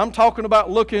 I'm talking about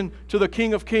looking to the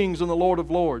King of Kings and the Lord of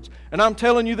Lords. And I'm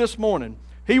telling you this morning,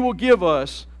 He will give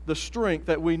us the strength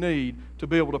that we need to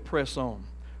be able to press on.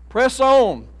 Press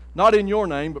on, not in your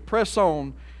name, but press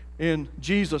on in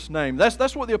Jesus' name.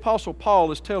 That's what the Apostle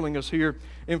Paul is telling us here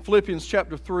in Philippians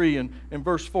chapter 3 and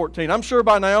verse 14. I'm sure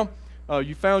by now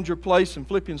you found your place in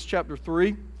Philippians chapter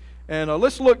 3. And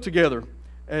let's look together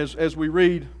as we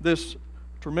read this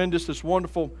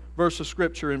wonderful verse of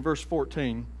Scripture in verse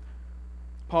 14.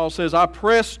 Paul says, "I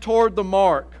press toward the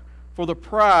mark for the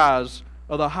prize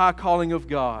of the high calling of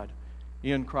God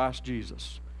in Christ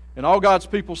Jesus." And all God's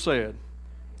people said,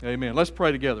 amen. Let's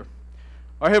pray together.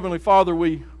 Our Heavenly Father,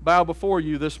 we bow before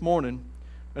You this morning,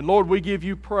 and Lord, we give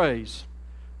You praise.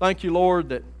 Thank You,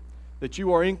 Lord, that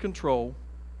You are in control.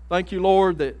 Thank You,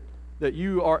 Lord, that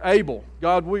You are able.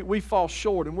 God, we fall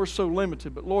short and we're so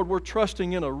limited, but Lord, we're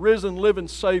trusting in a risen, living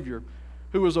Savior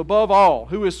who is above all,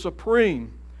 who is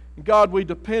supreme. And God, we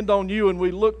depend on You and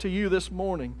we look to You this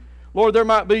morning. Lord, there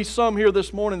might be some here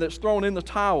this morning that's thrown in the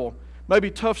towel. Maybe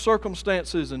tough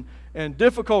circumstances and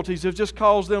difficulties have just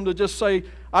caused them to just say,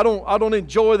 I don't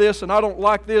enjoy this and I don't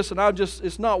like this and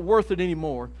it's not worth it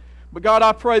anymore. But God,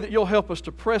 I pray that You'll help us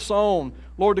to press on,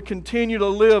 Lord, to continue to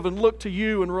live and look to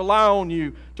You and rely on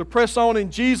You, to press on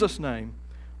in Jesus' name.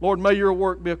 Lord, may Your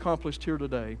work be accomplished here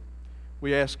today.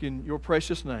 We ask in Your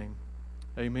precious name.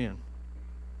 Amen.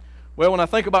 Well, when I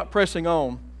think about pressing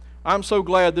on, I'm so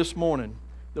glad this morning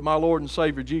that my Lord and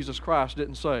Savior Jesus Christ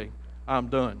didn't say, "I'm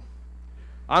done."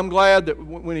 I'm glad that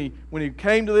when he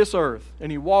came to this earth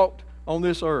and He walked on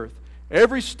this earth,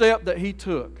 every step that He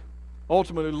took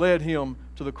ultimately led Him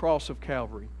to the cross of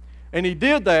Calvary. And He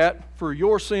did that for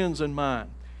your sins and mine.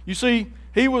 You see,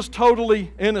 He was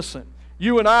totally innocent.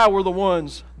 You and I were the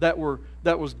ones that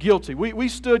was guilty. We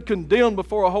stood condemned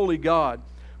before a holy God.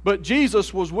 But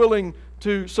Jesus was willing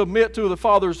to submit to the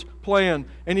Father's plan.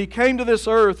 And He came to this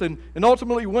earth and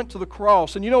ultimately went to the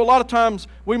cross. And you know, a lot of times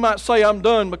we might say, I'm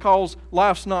done because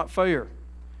life's not fair.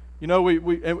 You know,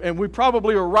 we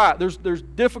probably are right. There's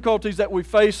difficulties that we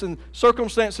face and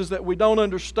circumstances that we don't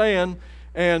understand.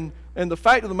 And the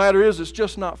fact of the matter is, it's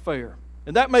just not fair.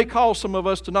 And that may cause some of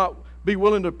us to not be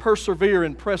willing to persevere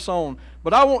and press on.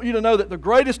 But I want you to know that the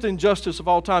greatest injustice of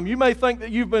all time, you may think that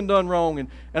you've been done wrong, and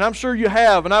I'm sure you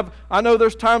have, and I know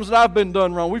there's times that I've been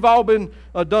done wrong. We've all been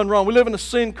done wrong. We live in a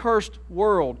sin-cursed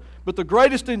world. But the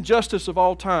greatest injustice of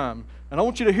all time, and I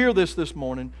want you to hear this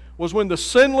morning, was when the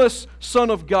sinless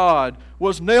Son of God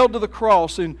was nailed to the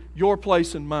cross in your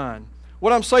place and mine.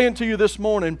 What I'm saying to you this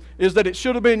morning is that it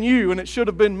should have been you and it should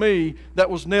have been me that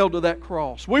was nailed to that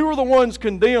cross. We were the ones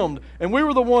condemned and we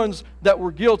were the ones that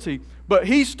were guilty, but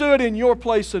He stood in your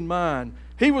place and mine.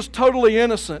 He was totally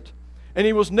innocent and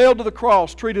He was nailed to the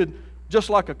cross, treated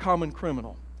just like a common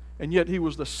criminal. And yet He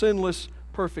was the sinless,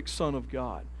 perfect Son of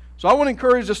God. So I want to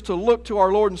encourage us to look to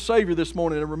our Lord and Savior this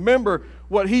morning and remember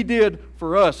what He did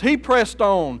for us. He pressed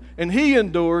on and He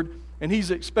endured, and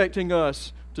He's expecting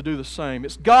us to do the same.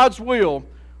 It's God's will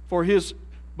for His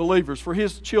believers, for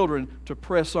His children to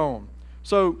press on.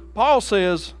 So Paul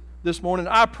says this morning,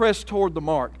 I press toward the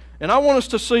mark. And I want us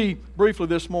to see briefly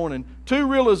this morning 2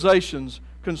 realizations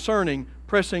concerning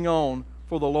pressing on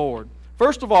for the Lord.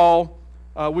 First of all,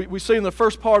 we see in the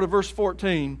first part of verse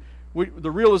 14,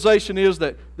 the realization is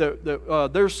that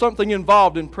there's something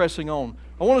involved in pressing on.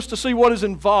 I want us to see what is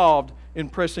involved in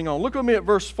pressing on. Look with me at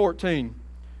verse 14.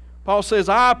 Paul says,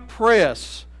 I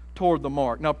press toward the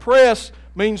mark. Now, press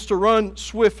means to run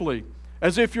swiftly,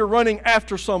 as if you're running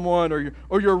after someone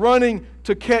or you're running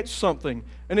to catch something.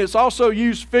 And it's also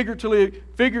used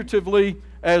figuratively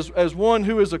as one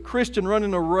who is a Christian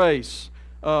running a race,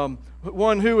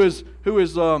 one who is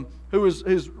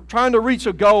trying to reach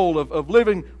a goal of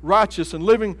living righteous and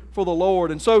living for the Lord.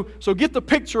 And so get the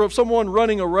picture of someone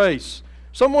running a race.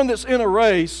 Someone that's in a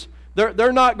race,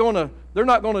 they're not going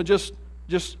to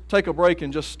just take a break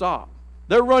and just stop.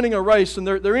 They're running a race, and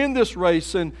they're in this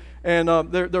race, and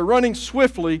they're running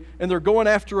swiftly, and they're going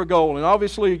after a goal. And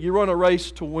obviously, you run a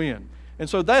race to win. And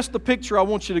so that's the picture I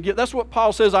want you to get. That's what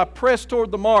Paul says. I press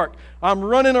toward the mark. I'm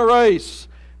running a race,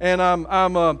 and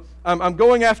I'm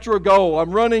going after a goal.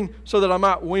 I'm running so that I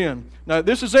might win. Now,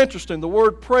 this is interesting. The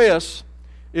word press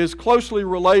is closely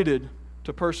related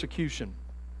to persecution.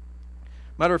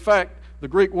 Matter of fact, the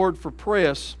Greek word for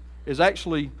press is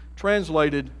actually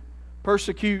translated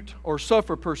persecute or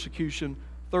suffer persecution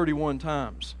 31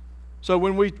 times. So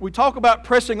when we talk about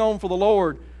pressing on for the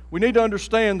Lord, we need to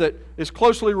understand that it's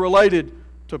closely related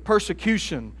to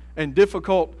persecution and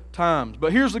difficult times.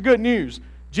 But here's the good news.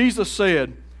 Jesus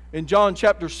said in John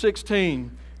chapter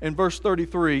 16 and verse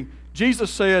 33,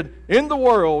 Jesus said, in the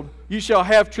world you shall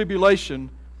have tribulation,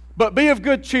 but be of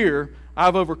good cheer,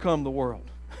 I've overcome the world.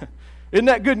 Isn't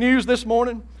that good news this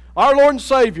morning? Our Lord and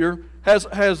Savior has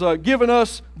given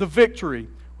us the victory.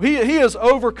 He has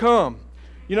overcome.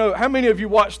 You know, how many of you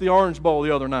watched the Orange Bowl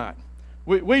the other night?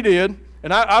 We did,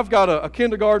 and I've got a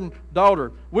kindergarten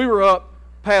daughter. We were up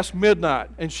past midnight,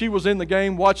 and she was in the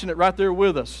game watching it right there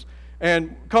with us.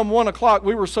 And come 1 o'clock,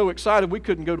 we were so excited we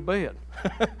couldn't go to bed.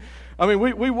 I mean,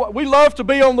 we love to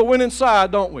be on the winning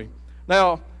side, don't we?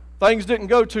 Now, things didn't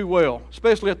go too well,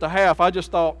 especially at the half. I just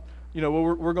thought, you know,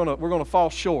 well, we're gonna fall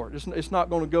short. It's not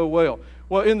going to go well.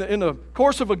 Well, in the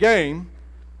course of a game,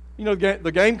 you know,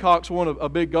 the Gamecocks won a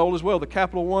big goal as well, the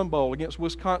Capital One Bowl against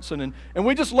Wisconsin, and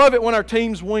we just love it when our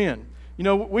teams win. You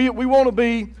know, we want to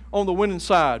be on the winning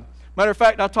side. Matter of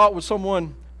fact, I talked with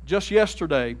someone just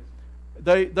yesterday.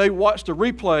 They watched a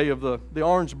replay of the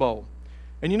Orange Bowl,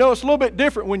 and you know it's a little bit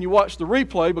different when you watch the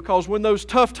replay because when those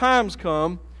tough times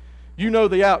come, you know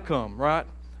the outcome, right?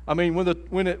 I mean,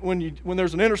 when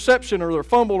there's an interception or a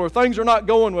fumble or things are not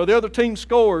going well, the other team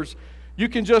scores, you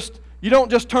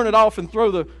don't just turn it off and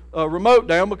throw the remote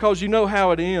down because you know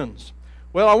how it ends.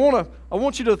 Well, I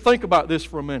want you to think about this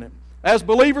for a minute. As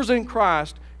believers in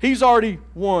Christ, He's already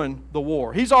won the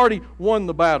war. He's already won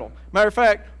the battle. Matter of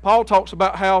fact, Paul talks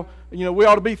about how, you know, we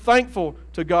ought to be thankful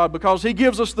to God because He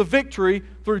gives us the victory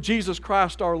through Jesus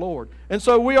Christ our Lord. And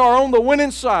so we are on the winning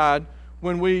side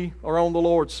when we are on the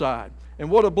Lord's side. And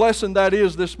what a blessing that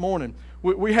is this morning.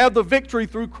 We have the victory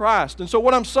through Christ. And so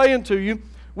what I'm saying to you,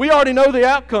 we already know the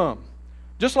outcome.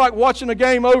 Just like watching a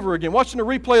game over again, watching a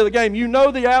replay of the game, you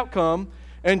know the outcome.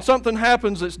 and something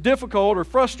happens that's difficult or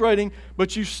frustrating,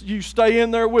 but you stay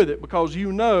in there with it because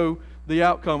you know the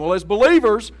outcome. Well, as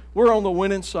believers, we're on the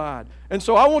winning side. And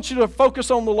so I want you to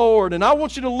focus on the Lord, and I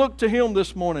want you to look to Him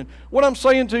this morning. What I'm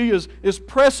saying to you is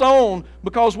press on,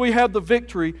 because we have the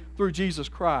victory through Jesus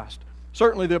Christ.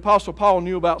 Certainly the Apostle Paul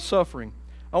knew about suffering.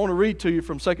 I want to read to you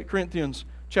from 2 Corinthians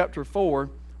chapter 4,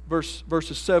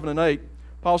 verses 7 and 8.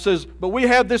 Paul says, "But we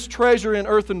have this treasure in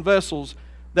earthen vessels,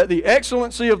 that the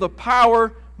excellency of the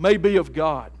power may be of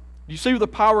God." You see where the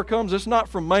power comes? It's not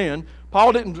from man.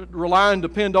 Paul didn't rely and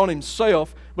depend on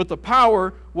himself, but the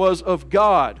power was of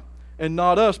God and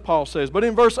not us, Paul says. But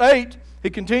in verse 8, he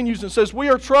continues and says, "We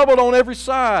are troubled on every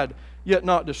side, yet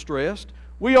not distressed.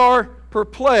 We are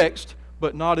perplexed,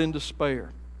 but not in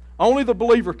despair." Only the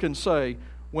believer can say,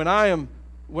 when I'm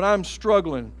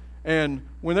struggling, and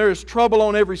when there is trouble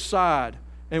on every side,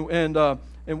 and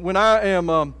when I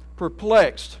am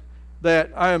perplexed,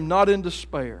 that I am not in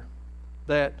despair,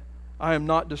 that I am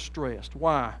not distressed.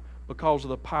 Why? Because of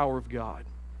the power of God.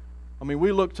 I mean,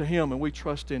 we look to Him and we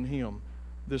trust in Him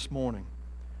this morning.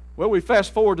 Well, we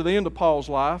fast forward to the end of Paul's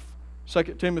life,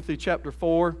 2 Timothy chapter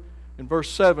 4, in verse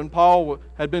 7, Paul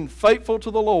had been faithful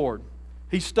to the Lord.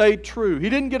 He stayed true. He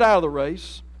didn't get out of the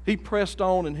race. He pressed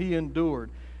on and he endured.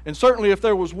 And certainly if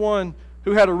there was one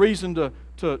who had a reason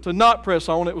to not press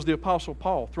on, it was the Apostle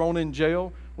Paul. Thrown in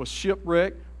jail, was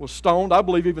shipwrecked, was stoned, I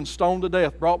believe even stoned to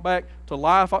death, brought back to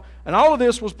life. And all of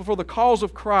this was for the cause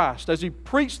of Christ as he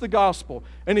preached the gospel.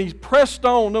 And he pressed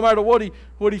on no matter what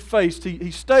he faced.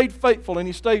 He stayed faithful and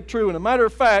he stayed true. And a matter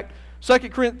of fact, 2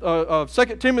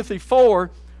 Timothy 4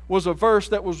 was a verse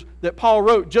that Paul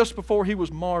wrote just before he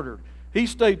was martyred. He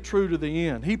stayed true to the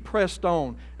end. He pressed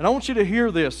on. And I want you to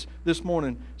hear this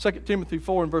morning, 2 Timothy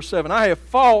 4 and verse 7. "I have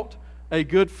fought a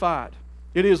good fight."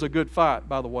 It is a good fight,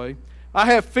 by the way. "I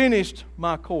have finished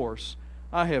my course.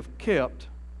 I have kept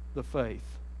the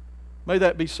faith." May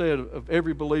that be said of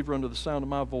every believer under the sound of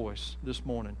my voice this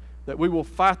morning, that we will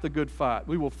fight the good fight.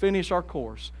 We will finish our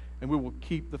course, and we will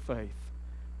keep the faith.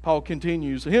 Paul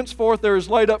continues, "Henceforth there is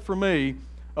laid up for me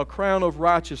a crown of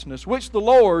righteousness, which the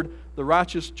Lord, the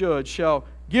righteous judge, shall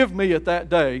give me at that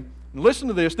day." And listen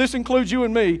to this. This includes you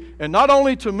and me, and not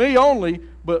only to me only,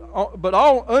 but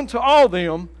unto all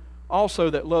them also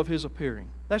that love His appearing.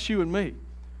 That's you and me.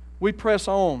 We press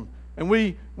on, and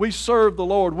we serve the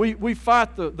Lord. We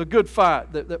fight the good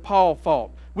fight that Paul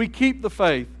fought. We keep the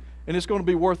faith, and it's going to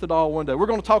be worth it all one day. We're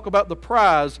going to talk about the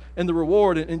prize and the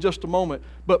reward in just a moment.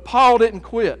 But Paul didn't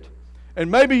quit. And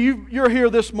maybe you're here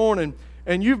this morning,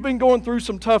 and you've been going through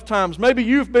some tough times. Maybe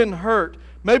you've been hurt.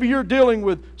 Maybe you're dealing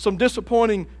with some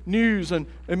disappointing news, and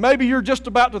maybe you're just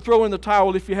about to throw in the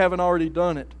towel if you haven't already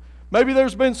done it. Maybe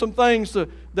there's been some things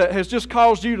that has just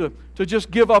caused you to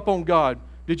just give up on God.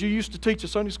 Did you used to teach a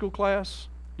Sunday school class?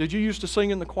 Did you used to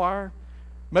sing in the choir?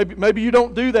 Maybe you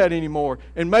don't do that anymore,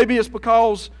 and maybe it's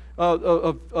because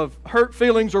of hurt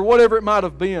feelings or whatever it might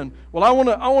have been. Well, I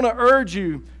want to urge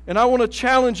you, and I want to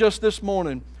challenge us this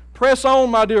morning. Press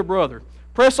on, my dear brother.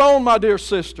 Press on, my dear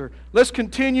sister. Let's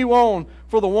continue on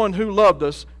for the one who loved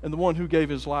us and the one who gave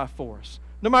His life for us.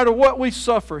 No matter what we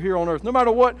suffer here on earth, no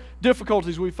matter what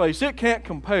difficulties we face, it can't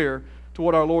compare to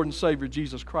what our Lord and Savior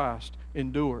Jesus Christ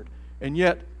endured. And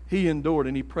yet, He endured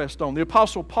and He pressed on. The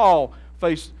Apostle Paul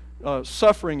faced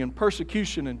suffering and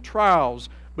persecution and trials,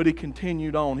 but he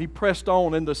continued on. He pressed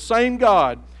on, and the same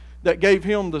God that gave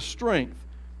him the strength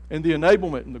and the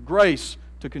enablement and the grace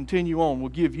to continue on will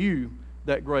give you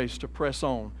that grace to press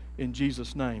on in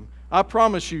Jesus' name. I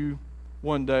promise you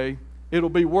one day it'll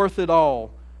be worth it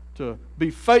all to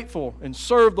be faithful and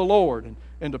serve the Lord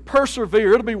and to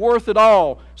persevere. It'll be worth it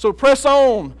all. So press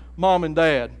on, Mom and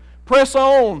Dad. Press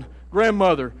on,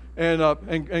 grandmother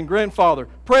and grandfather.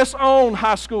 Press on,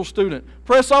 high school student.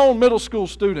 Press on, middle school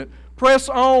student. Press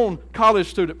on, college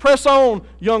student. Press on,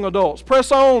 young adults.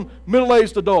 Press on,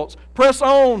 middle-aged adults. Press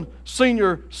on,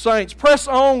 senior saints. Press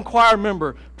on, choir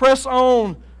member. Press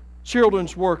on,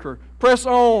 children's worker. Press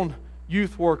on,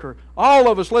 youth worker.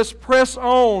 All of us, let's press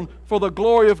on for the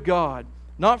glory of God.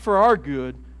 Not for our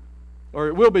good, or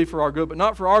it will be for our good, but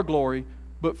not for our glory,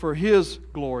 but for His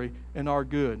glory and our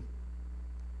good.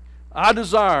 I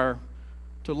desire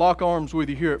to lock arms with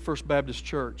you here at First Baptist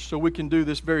Church so we can do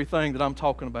this very thing that I'm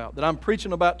talking about, that I'm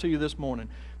preaching about to you this morning,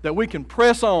 that we can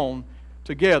press on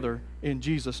together in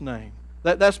Jesus' name.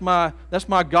 That's my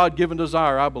God-given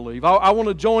desire, I believe. I want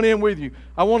to join in with you.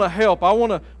 I want to help. I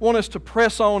want us to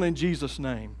press on in Jesus'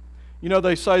 name. You know,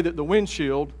 they say that the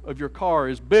windshield of your car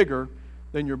is bigger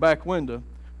than your back window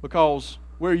because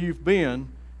where you've been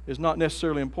is not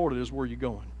necessarily important as where you're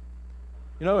going.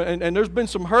 You know, and there's been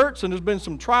some hurts and there's been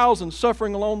some trials and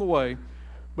suffering along the way.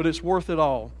 but it's worth it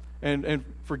all. And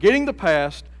forgetting the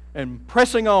past and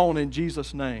pressing on in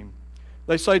Jesus' name.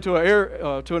 They say to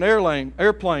an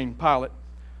airplane pilot,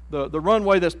 the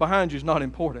runway that's behind you is not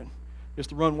important. It's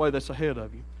the runway that's ahead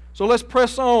of you. So let's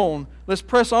press on. Let's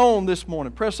press on this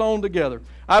morning. Press on together.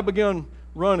 I began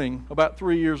running about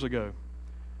 3 years ago.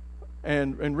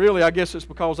 And really, I guess it's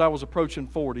because I was approaching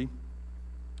 40.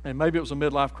 And maybe it was a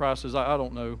midlife crisis. I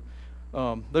don't know.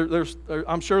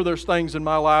 I'm sure there's things in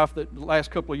my life that the last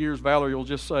couple of years, Valerie will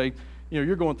just say,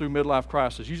 you're going through midlife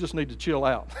crisis. You just need to chill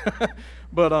out.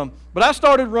 But I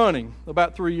started running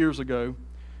about 3 years ago,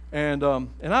 and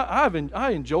I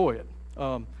enjoy it.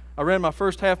 I ran my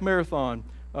first half marathon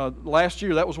last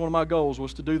year. That was one of my goals,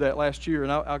 was to do that last year,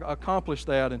 and I accomplished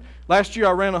that. And last year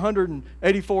I ran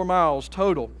 184 miles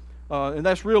total, and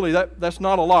that's really that's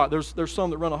not a lot. There's some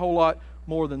that run a whole lot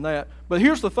more than that. But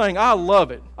here's the thing: I love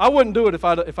it. I wouldn't do it if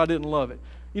I didn't love it.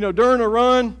 During a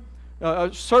run,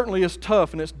 certainly it's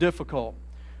tough and it's difficult.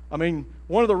 I mean,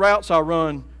 one of the routes I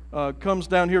run comes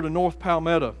down here to North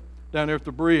Palmetto, down there at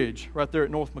the bridge, right there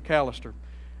at North McAllister.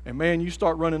 And man, you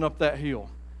start running up that hill.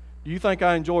 Do you think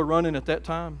I enjoy running at that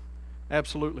time?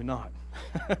 Absolutely not.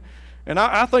 And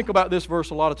I think about this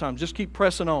verse a lot of times. Just keep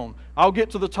pressing on. I'll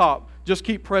get to the top. Just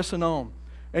keep pressing on.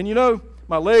 And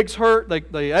my legs hurt.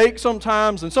 They ache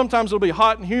sometimes, and sometimes it'll be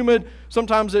hot and humid.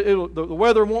 Sometimes the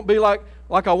weather won't be like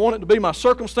I want it to be. My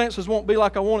circumstances won't be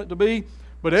like I want it to be.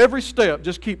 But every step,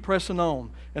 just keep pressing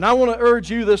on. And I want to urge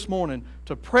you this morning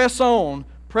to press on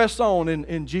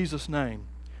in Jesus' name.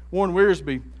 Warren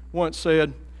Wiersbe once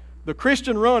said, "The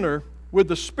Christian runner with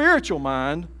the spiritual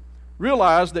mind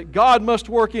realized that God must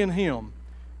work in him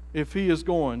if he is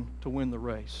going to win the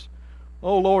race."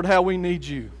 Oh, Lord, how we need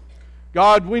you.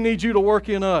 God, we need you to work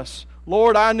in us.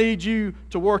 Lord, I need you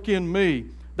to work in me.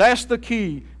 That's the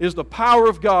key, is the power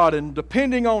of God and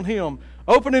depending on him,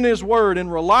 opening his word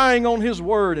and relying on his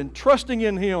word and trusting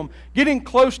in him, getting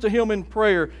close to him in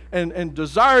prayer and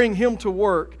desiring him to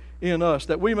work in us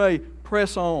that we may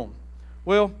press on.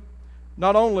 Well,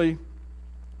 not only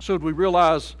should we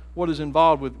realize what is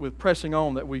involved with pressing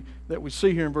on that we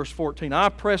see here in verse 14. I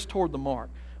press toward the mark.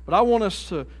 But I want us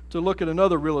to look at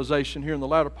another realization here in the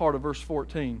latter part of verse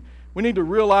 14. We need to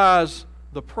realize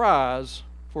the prize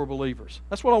for believers.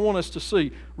 That's what I want us to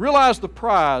see. Realize the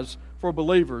prize for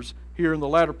believers here in the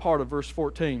latter part of verse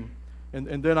 14.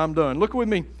 And then I'm done. Look with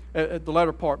me at the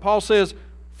latter part. Paul says,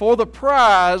 "For the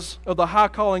prize of the high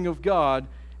calling of God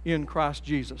in Christ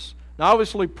Jesus." Now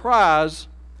obviously prize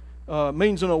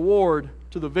means an award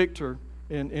to the victor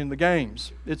in the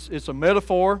games. It's a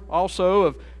metaphor also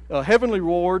of a heavenly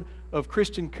reward of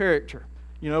Christian character.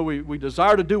 We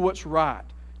desire to do what's right.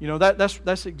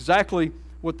 That's exactly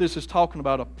what this is talking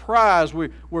about. A prize.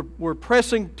 We're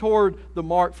pressing toward the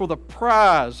mark for the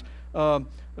prize,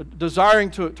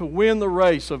 desiring to win the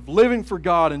race of living for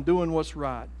God and doing what's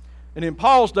right. And in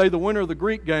Paul's day, the winner of the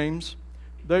Greek games,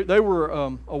 they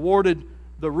were awarded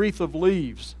the wreath of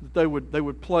leaves that they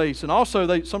would place, and also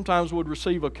they sometimes would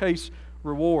receive a case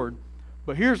reward.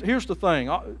 But here's the thing: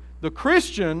 the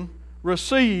Christian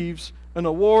receives an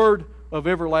award of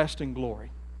everlasting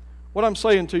glory. What I'm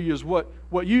saying to you is what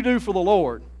you do for the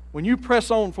Lord, when you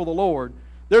press on for the Lord,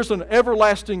 there's an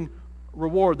everlasting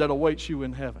reward that awaits you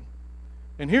in heaven.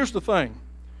 And here's the thing: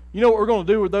 you know what we're going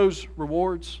to do with those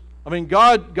rewards? I mean,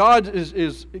 God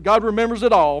remembers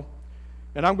it all.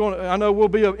 And I know we'll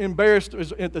be embarrassed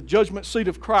at the judgment seat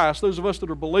of Christ, those of us that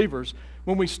are believers,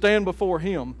 when we stand before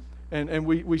Him and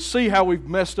we see how we've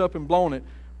messed up and blown it.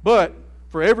 But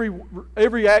for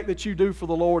every act that you do for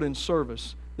the Lord in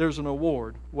service, there's an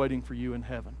award waiting for you in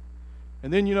heaven.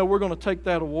 And then, we're going to take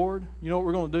that award. You know what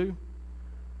we're going to do?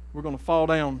 We're going to fall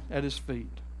down at His feet.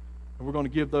 And we're going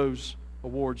to give those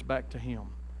awards back to Him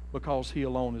because He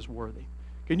alone is worthy.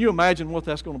 Can you imagine what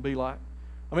that's going to be like?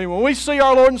 I mean, when we see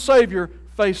our Lord and Savior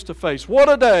face to face,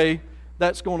 what a day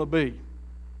that's going to be.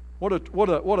 What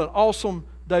an awesome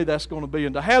day that's going to be.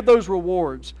 And to have those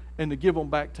rewards and to give them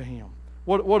back to Him.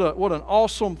 What an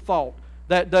awesome thought.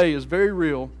 That day is very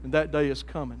real, and that day is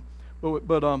coming.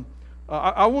 But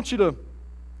I want you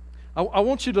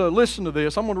to listen to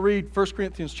this. I'm going to read 1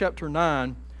 Corinthians chapter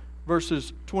 9,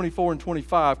 verses 24 and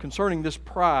 25 concerning this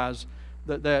prize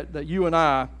that you and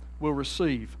I will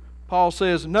receive. Paul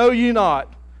says, "Know ye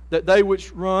not that they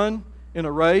which run in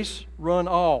a race run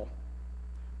all,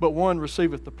 but one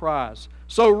receiveth the prize.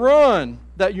 So run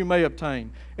that you may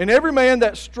obtain. And every man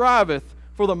that striveth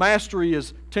for the mastery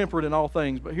is temperate in all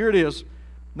things." But here it is.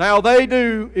 "Now they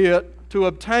do it to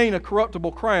obtain a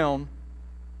corruptible crown,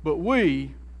 but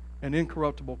we an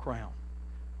incorruptible crown."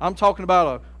 I'm talking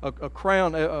about a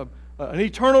crown, an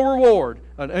eternal reward,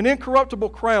 an incorruptible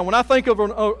crown. When I think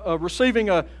of receiving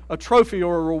a trophy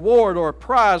or a reward or a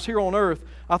prize here on earth,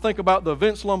 I think about the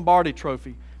Vince Lombardi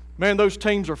trophy. Man, those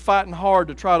teams are fighting hard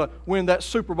to try to win that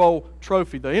Super Bowl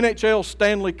trophy. The NHL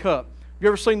Stanley Cup. You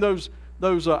ever seen those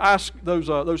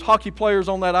hockey players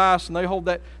on that ice, and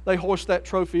they hoist that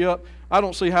trophy up? I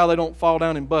don't see how they don't fall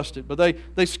down and bust it. But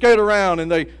they skate around,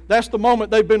 and that's the moment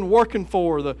they've been working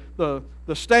for.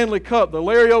 The Stanley Cup, the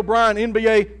Larry O'Brien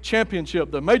NBA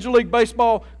Championship, the Major League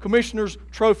Baseball Commissioner's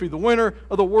Trophy, the winner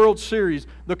of the World Series,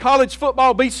 the College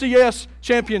Football BCS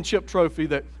Championship Trophy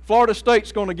that Florida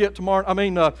State's going to get tomorrow.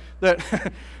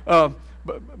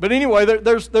 But anyway,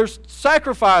 there's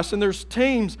sacrifice and there's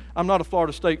teams. I'm not a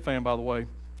Florida State fan, by the way.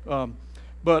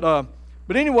 But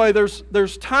anyway,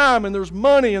 there's time and there's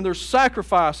money and there's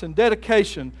sacrifice and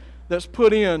dedication that's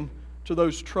put in to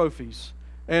those trophies.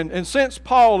 And since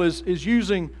Paul is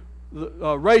using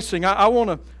racing, I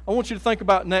want you to think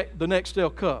about the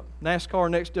Nextel Cup, NASCAR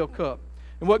Nextel Cup,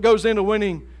 and what goes into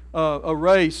winning a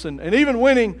race and even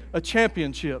winning a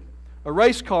championship. A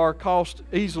race car costs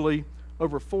easily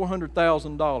over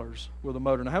 $400,000 with a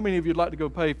motor. Now, how many of you would like to go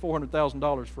pay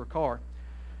 $400,000 for a car?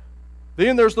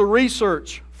 Then there's the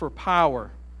research for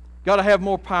power. Got to have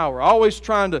more power. Always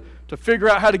trying to figure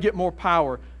out how to get more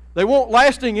power. They want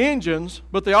lasting engines,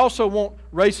 but they also want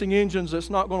racing engines that's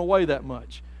not going to weigh that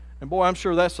much. And boy, I'm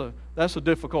sure that's a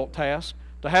difficult task,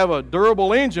 to have a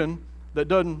durable engine that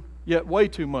doesn't yet weigh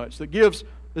too much, that gives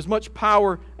as much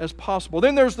power as possible.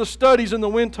 Then there's the studies in the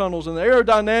wind tunnels and the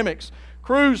aerodynamics.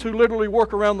 Crews who literally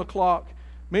work around the clock.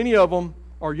 Many of them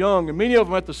are young, and many of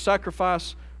them at the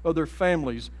sacrifice of their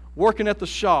families, working at the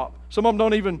shop. Some of them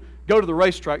don't even go to the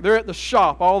racetrack. They're at the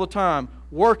shop all the time,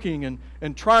 working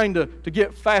and trying to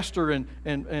get faster and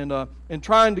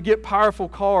trying to get powerful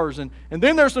cars. And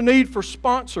then there's the need for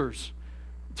sponsors.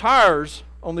 Tires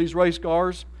on these race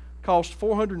cars cost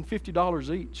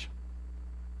 $450 each.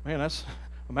 Man,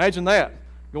 imagine that.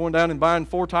 Going down and buying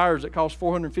 4 tires that cost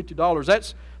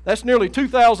 $450. That's nearly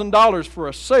 $2,000 for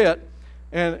a set.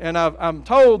 And I'm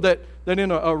told that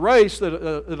in a race that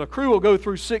a crew will go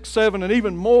through 6, 7, and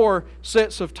even more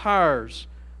sets of tires.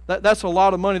 That's a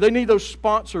lot of money. They need those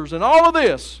sponsors. And all of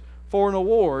this for an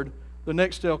award, the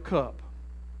Nextel Cup.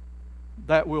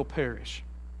 That will perish.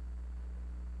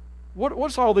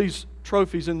 What's all these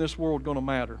trophies in this world going to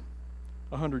matter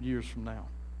 100 years from now?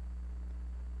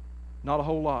 Not a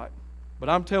whole lot. But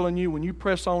I'm telling you, when you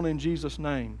press on in Jesus'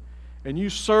 name and you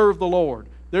serve the Lord,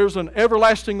 there's an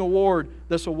everlasting award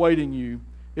that's awaiting you.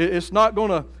 It's not going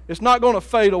to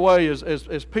fade away,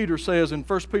 as Peter says in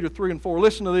 1 Peter 3 and 4.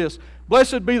 Listen to this.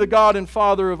 Blessed be the God and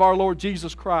Father of our Lord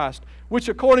Jesus Christ, which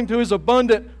according to His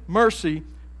abundant mercy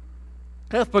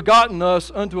hath begotten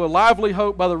us unto a lively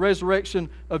hope by the resurrection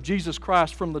of Jesus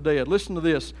Christ from the dead. Listen to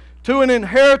this. To an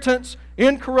inheritance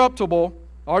incorruptible,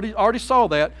 already saw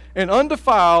that, and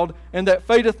undefiled, and that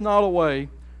fadeth not away,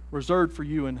 reserved for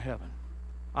you in heaven.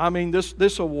 I mean,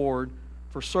 this award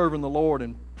for serving the Lord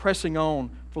and pressing on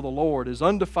for the Lord is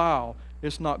undefiled.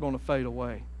 It's not going to fade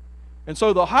away. And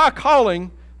so the high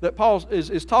calling that Paul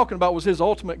is talking about was his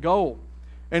ultimate goal.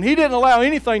 And he didn't allow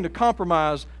anything to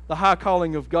compromise the high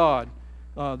calling of God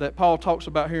that Paul talks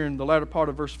about here in the latter part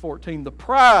of verse 14. The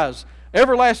prize,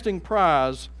 everlasting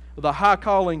prize of the high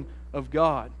calling of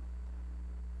God.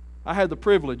 I had the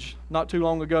privilege not too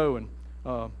long ago,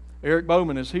 and Eric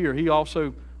Bowman is here. He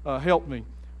also helped me.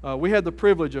 We had the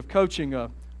privilege of coaching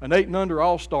an 8 and under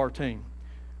all-star team.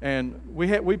 And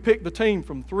we picked the team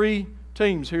from 3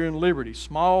 teams here in Liberty,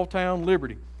 small town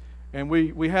Liberty. And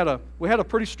we had a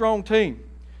pretty strong team.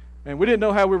 And we didn't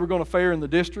know how we were going to fare in the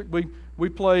district. We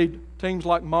played teams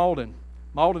like Malden.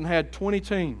 Malden had 20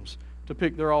 teams to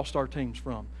pick their all-star teams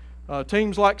from.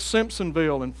 Teams like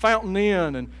Simpsonville and Fountain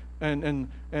Inn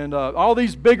and all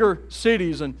these bigger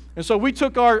cities. And so we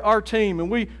took our team and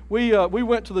we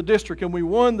went to the district and we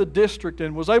won the district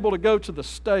and was able to go to the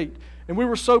state. And we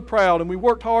were so proud and we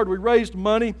worked hard. We raised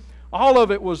money. All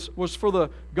of it was for the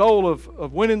goal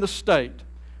of winning the state.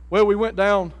 Well, we went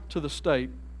down to the state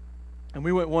and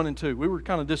we went 1 and 2. We were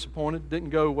kind of disappointed.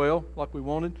 Didn't go well like we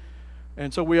wanted.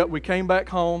 And so we came back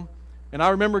home, and I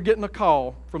remember getting a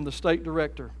call from the state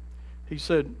director. He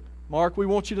said, "Mark, we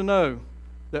want you to know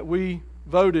that we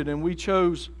voted and we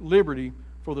chose Liberty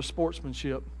for the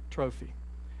sportsmanship trophy."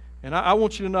 And I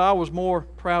want you to know I was more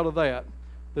proud of that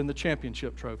than the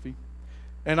championship trophy.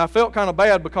 And I felt kind of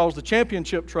bad because the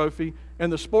championship trophy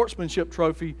and the sportsmanship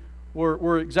trophy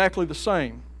were exactly the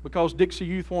same, because Dixie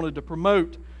Youth wanted to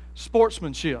promote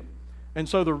sportsmanship. And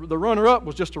so the runner-up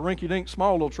was just a rinky-dink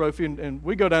small little trophy, and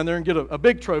we go down there and get a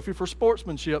big trophy for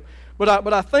sportsmanship. But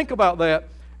I think about that,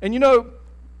 and you know,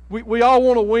 we all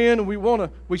want to win,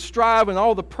 and we strive in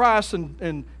all the price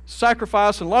and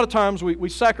sacrifice, and a lot of times we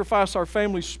sacrifice our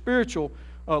family's spiritual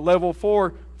level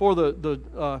for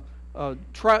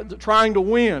trying to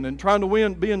win and trying to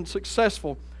win, being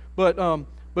successful.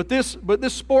 But this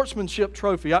sportsmanship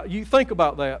trophy, you think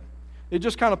about that, it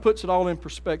just kind of puts it all in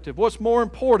perspective. What's more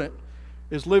important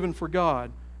is living for God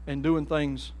and doing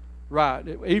things right,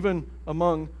 even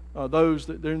among those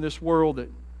that are in this world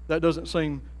that doesn't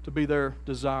seem to be their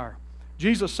desire.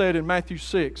 Jesus said in Matthew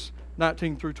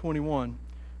 6:19 through 21,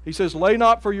 He says, "Lay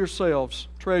not for yourselves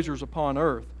treasures upon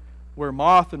earth, where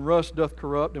moth and rust doth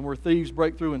corrupt, and where thieves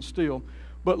break through and steal.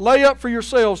 But lay up for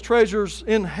yourselves treasures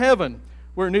in heaven,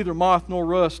 where neither moth nor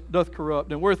rust doth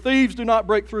corrupt, and where thieves do not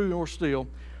break through nor steal.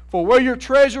 For where your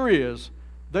treasure is,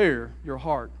 there your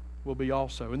heart will be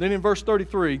also." And then in verse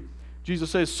 33,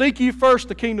 Jesus says, "Seek ye first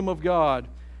the kingdom of God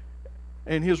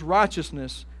and His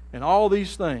righteousness, and all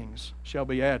these things shall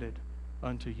be added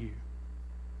unto you."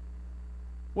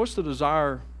 What's the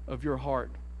desire of your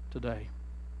heart today?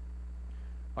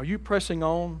 Are you pressing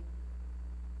on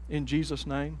in Jesus'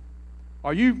 name?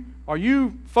 Are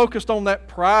you focused on that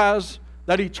prize,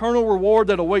 that eternal reward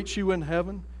that awaits you in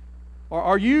heaven? Or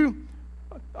are you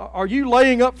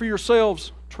laying up for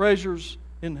yourselves treasures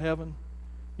in heaven?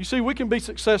 You see, we can be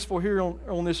successful here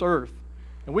on this earth,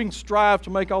 and we can strive to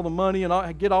make all the money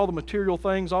and get all the material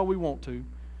things all we want to,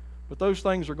 but those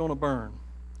things are going to burn.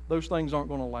 Those things aren't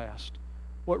going to last.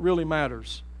 What really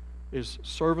matters is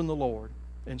serving the Lord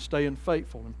and staying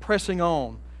faithful and pressing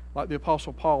on, like the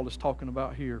Apostle Paul is talking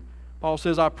about here. Paul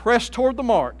says, "I press toward the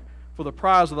mark for the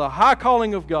prize of the high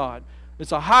calling of God."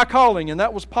 It's a high calling, and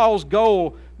that was Paul's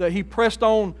goal that he pressed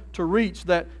on to reach,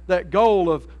 that goal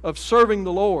of serving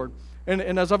the Lord.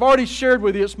 And as I've already shared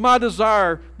with you, it's my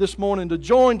desire this morning to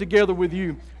join together with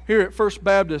you here at First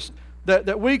Baptist,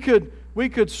 that we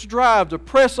could strive to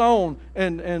press on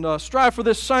and strive for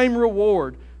this same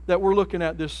reward that we're looking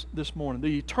at this morning,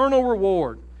 the eternal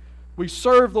reward. We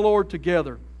serve the Lord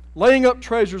together, laying up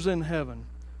treasures in heaven,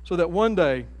 so that one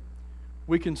day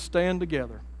we can stand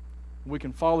together. We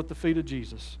can fall at the feet of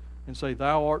Jesus and say,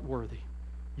 "Thou art worthy.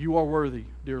 You are worthy,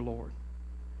 dear Lord."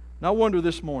 And I wonder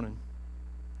this morning,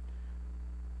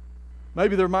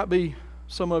 maybe there might be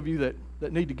some of you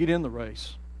that need to get in the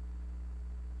race.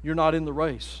 You're not in the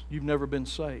race. You've never been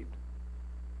saved.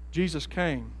 Jesus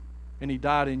came and He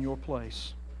died in your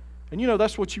place. And you know,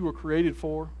 that's what you were created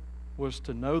for, was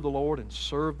to know the Lord and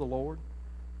serve the Lord.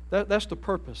 That's the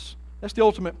purpose. That's the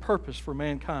ultimate purpose for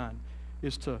mankind,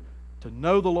 is to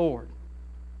know the Lord,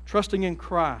 trusting in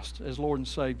Christ as Lord and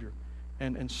Savior,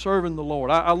 and serving the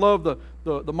Lord. I love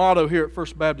the motto here at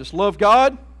First Baptist: love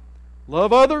God,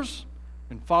 love others,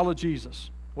 and follow Jesus.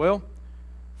 Well,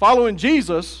 following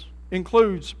Jesus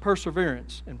includes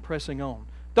perseverance and pressing on.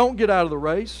 Don't get out of the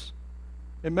race.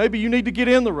 And maybe you need to get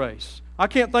in the race. I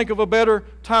can't think of a better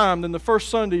time than the first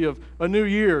Sunday of a new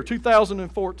year,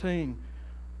 2014,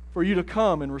 for you to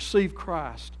come and receive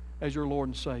Christ as your Lord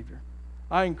and Savior.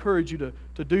 I encourage you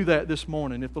to do that this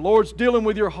morning. If the Lord's dealing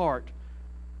with your heart,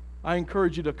 I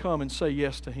encourage you to come and say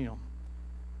yes to Him.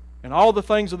 And all the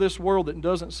things of this world that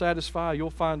doesn't satisfy, you'll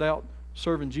find out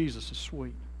serving Jesus is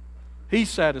sweet. He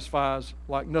satisfies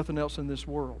like nothing else in this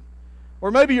world. Or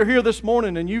maybe you're here this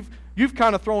morning and you've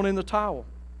kind of thrown in the towel.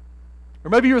 Or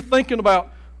maybe you're thinking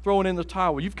about throwing in the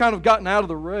towel. You've kind of gotten out of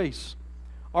the race.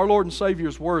 Our Lord and Savior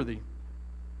is worthy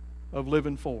of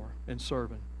living for and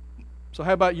serving. So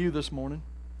how about you this morning?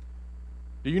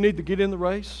 Do you need to get in the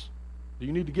race? Do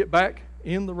you need to get back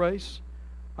in the race?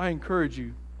 I encourage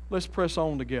you, let's press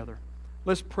on together.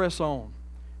 Let's press on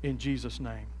in Jesus'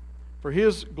 name for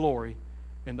His glory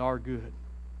and our good.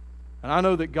 And I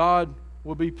know that God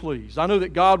will be pleased. I know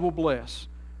that God will bless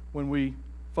when we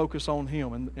focus on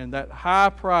Him and that high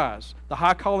prize, the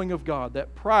high calling of God,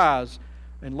 that prize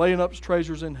and laying up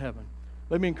treasures in heaven.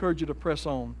 Let me encourage you to press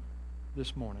on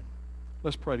this morning.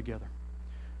 Let's pray together.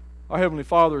 Our Heavenly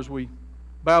Father, as we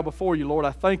bow before You, Lord,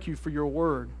 I thank You for Your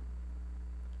word.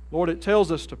 Lord, it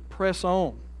tells us to press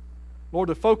on. Lord,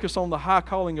 to focus on the high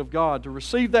calling of God, to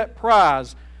receive that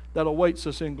prize that awaits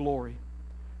us in glory.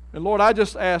 And Lord, I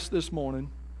just ask this morning,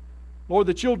 Lord,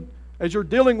 that You'll, as You're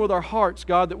dealing with our hearts,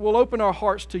 God, that we'll open our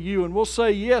hearts to You and we'll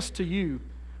say yes to You.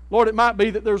 Lord, it might be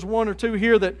that there's one or two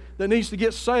here that needs to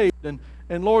get saved.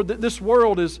 And Lord, that this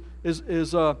world is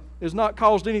not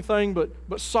caused anything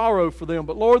but sorrow for them.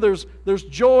 But Lord, there's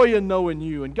joy in knowing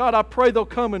You. And God, I pray they'll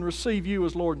come and receive You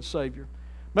as Lord and Savior.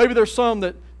 Maybe there's some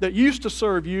that used to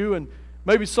serve You, and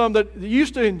maybe some that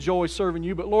used to enjoy serving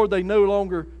You, but Lord, they no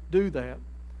longer do that.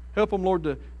 Help them, Lord,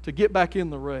 to get back in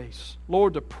the race.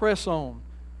 Lord, to press on.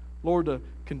 Lord, to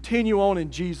continue on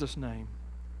in Jesus' name.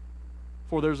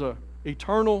 for there's an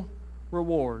eternal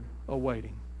reward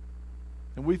awaiting.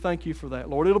 And we thank you for that,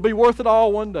 Lord. It'll be worth it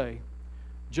all one day.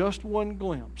 Just one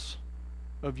glimpse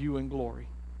of you in glory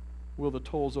will the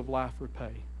toils of life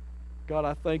repay. God,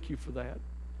 I thank you for that.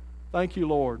 Thank you,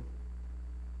 Lord,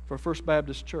 for First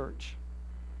Baptist Church.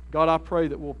 God, I pray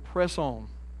that we'll press on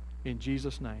in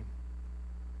Jesus' name.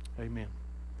 Amen.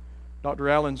 Dr.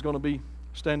 Allen's going to be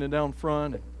standing down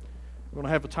front, and we're going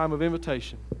to have a time of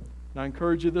invitation. And I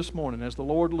encourage you this morning, as the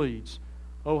Lord leads,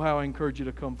 oh, how I encourage you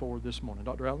to come forward this morning.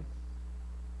 Dr. Allen?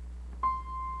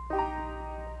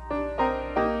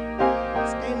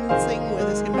 Stand and sing with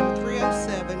us, hymn number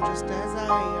 307, Just As I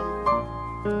Am.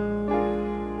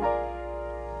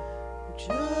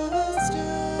 Just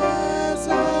as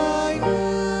I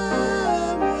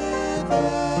am,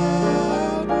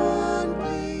 without one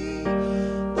plea,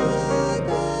 thy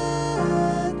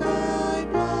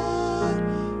blood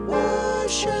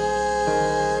was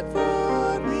shed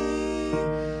for me,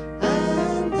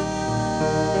 and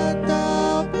that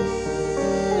thou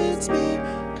bidst me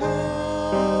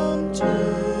come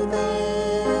to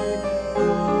thee, O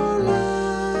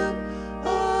Lamb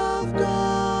of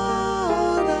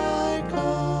God, I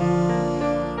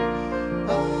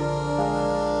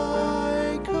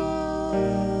come,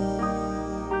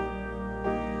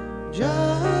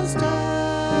 just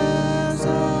as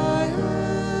I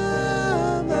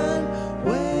am, and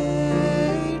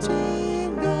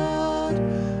waiting not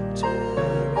to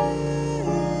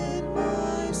rid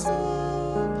my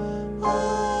soul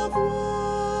of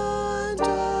want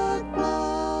of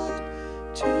blood,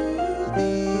 to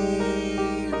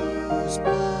thee whose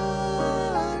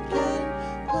blood can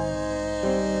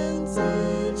cleanse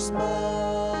each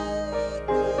spot,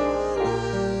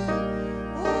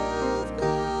 O Lamb of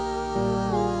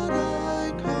God, I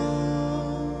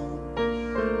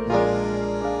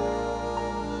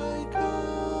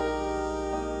come,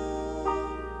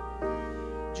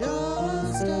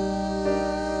 just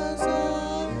as I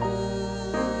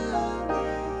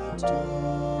am,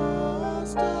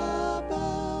 tossed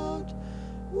about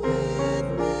with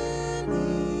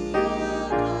many a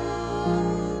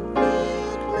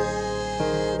conflict,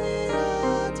 many a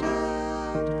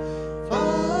doubt,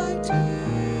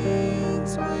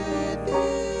 fightings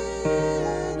within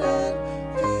and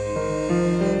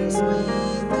fears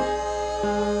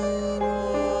without, O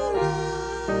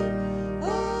Lamb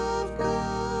of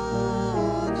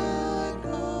God, I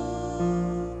come,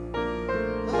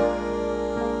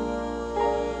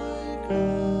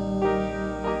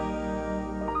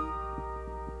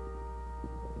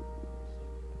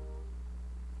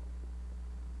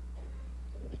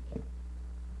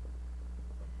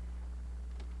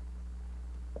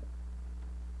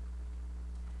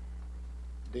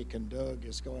 Deacon Doug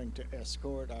is going to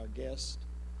escort our guest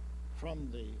from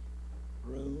the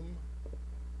room.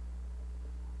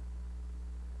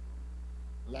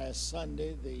 Last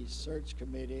Sunday, the search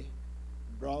committee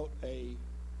brought a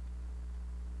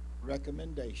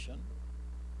recommendation.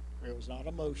 It was not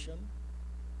a motion.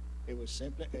 It was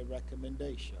simply a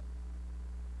recommendation.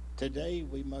 Today,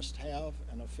 we must have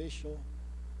an official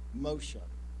motion.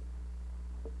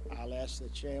 I'll ask the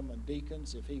chairman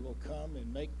deacons if he will come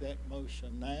and make that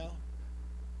motion now.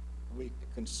 We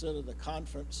consider the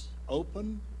conference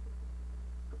open,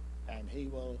 and he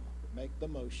will make the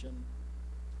motion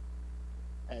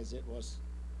as it was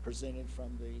presented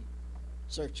from the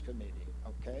search committee,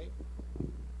 okay?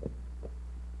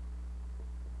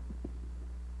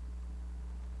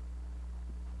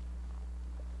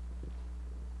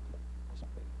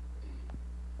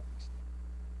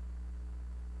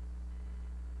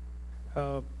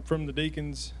 From the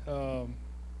deacons,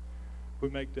 we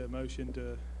make the motion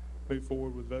to move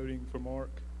forward with voting for Mark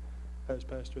as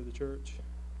pastor of the church.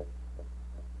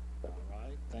 All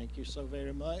right, thank you so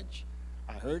very much.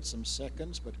 I heard some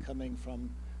seconds, but coming from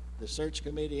the search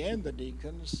committee and the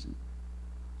deacons,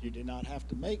 you did not have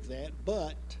to make that,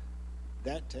 but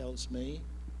that tells me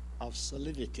of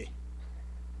solidity.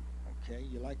 Okay,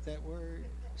 you like that word?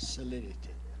 Solidity.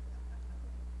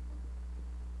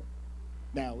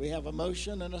 Now, we have a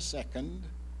motion and a second,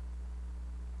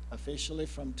 officially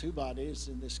from two bodies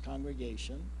in this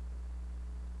congregation.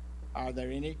 Are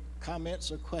there any comments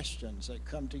or questions that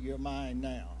come to your mind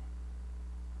now?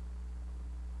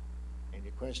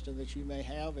 Any question that you may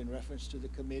have in reference to the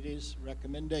committee's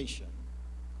recommendation?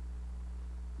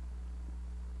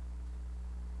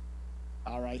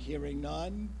 All right, hearing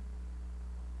none,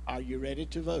 are you ready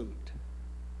to vote?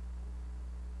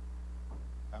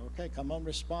 Okay, come on,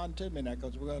 respond to me now,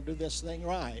 because we're going to do this thing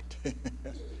right.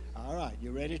 All right,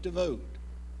 you ready to vote?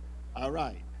 All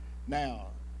right. Now,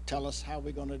 tell us how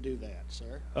we're going to do that,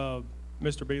 sir.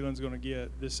 Mr. Beeland's going to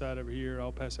get this side over here.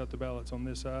 I'll pass out the ballots on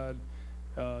this side.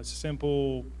 It's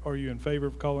simple. Are you in favor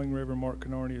of calling Reverend Mark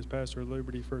Kannarney as pastor of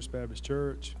Liberty First Baptist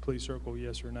Church? Please circle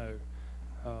yes or no.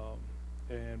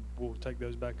 And we'll take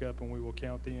those back up and we will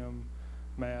count them.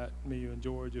 Matt, me, and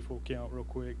George, if we'll count real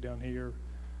quick down here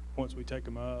once we take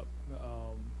them up.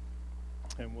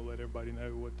 And we'll let everybody know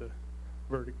what the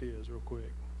verdict is real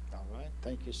quick. All right.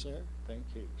 Thank you, sir. Thank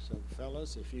you. So,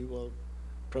 fellas, if you will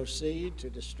proceed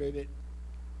to distribute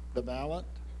the ballot.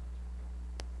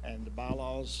 And the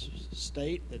bylaws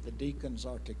state that the deacons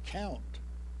are to count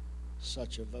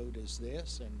such a vote as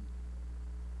this, and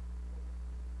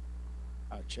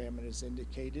our chairman has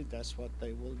indicated that's what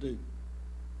they will do.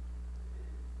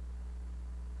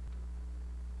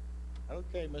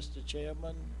 Okay, Mr.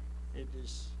 Chairman, it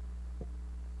is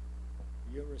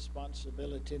your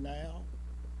responsibility now.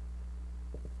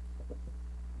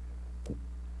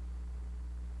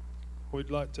 We'd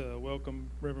like to welcome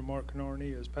Reverend Mark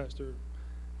Kannarney as pastor of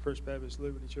First Baptist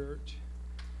Liberty Church.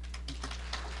 It's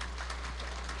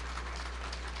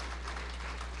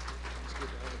good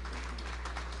to have you.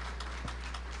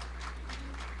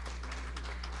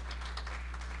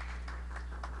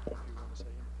 If you want to say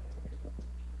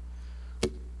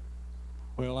anything.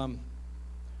 Well,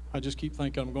 I just keep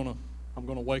thinking I'm gonna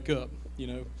wake up. You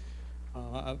know,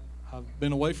 I've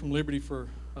been away from Liberty for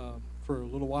a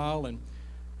little while, and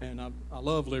I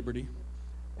love Liberty,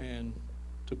 and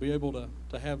to be able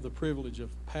to have the privilege of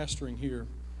pastoring here,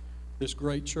 this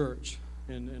great church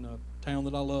in a town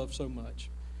that I love so much,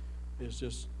 is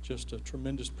just a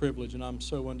tremendous privilege, and I'm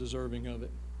so undeserving of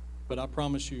it. But I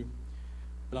promise you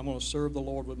that I'm going to serve the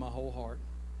Lord with my whole heart.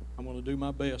 I'm going to do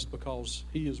my best because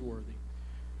He is worthy.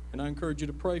 And I encourage you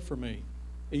to pray for me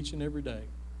each and every day,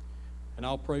 and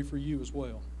I'll pray for you as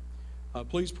well.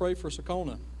 Please pray for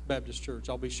Sakona Baptist Church.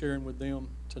 I'll be sharing with them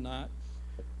tonight,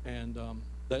 and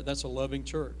that's a loving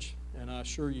church. And I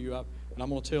assure you, and I'm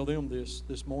going to tell them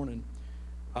this morning,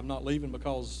 I'm not leaving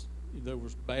because there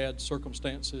was bad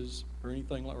circumstances or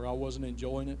anything like, or I wasn't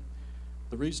enjoying it.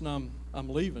 The reason I'm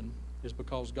leaving is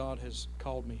because God has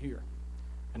called me here,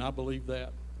 and I believe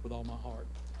that with all my heart.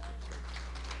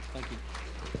 Thank you.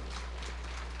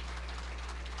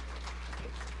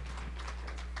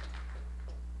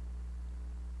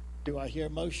 Do I hear a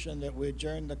motion that we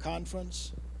adjourn the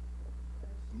conference?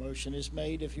 Motion is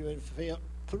made. If you're in favor,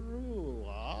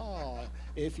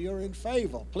 if you're in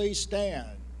favor, please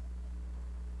stand.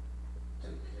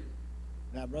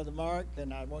 Now, Brother Mark,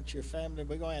 and I want your family,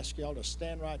 we're going to ask y'all to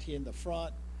stand right here in the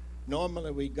front.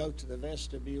 Normally we go to the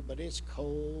vestibule, but it's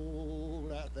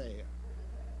cold out there.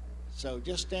 So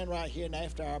just stand right here, and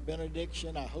after our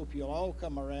benediction, I hope you'll all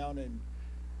come around and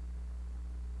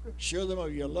show them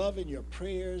of your love and your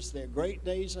prayers. They're great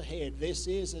days ahead. This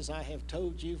is, as I have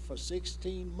told you for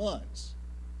 16 months,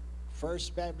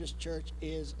 First Baptist Church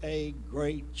is a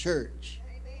great church.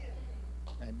 Amen.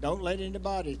 And don't let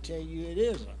anybody tell you it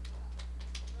isn't.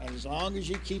 And as long as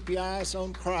you keep your eyes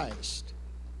on Christ,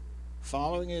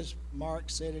 following as Mark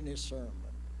said in his sermon,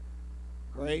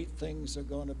 great things are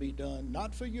going to be done,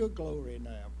 not for your glory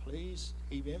now, please,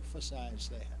 he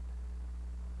emphasized that,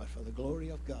 but for the glory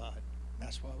of God.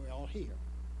 That's why we're all here.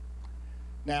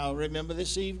 Now, remember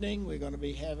this evening, we're going to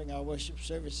be having our worship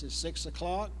service at 6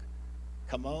 o'clock.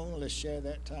 Come on, let's share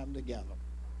that time together.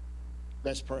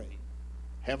 Let's pray.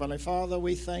 Heavenly Father,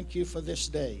 we thank you for this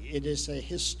day. It is a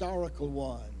historical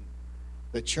one.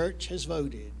 The church has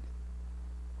voted.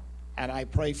 And I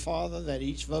pray, Father, that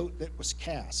each vote that was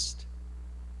cast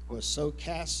was so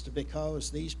cast because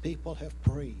these people have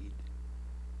prayed.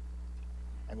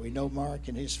 And we know Mark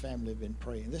and his family have been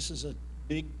praying. This is a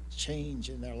big change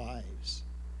in their lives.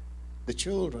 The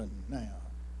children now,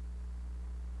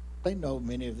 they know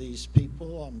many of these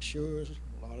people, I'm sure,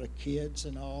 a lot of kids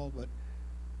and all, but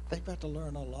they've got to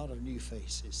learn a lot of new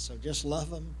faces. So just love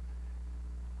them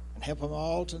and help them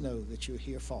all to know that you're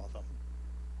here for them.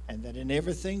 And that in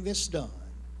everything that's done,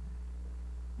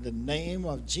 the name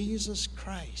of Jesus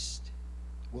Christ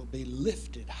will be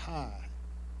lifted high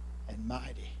and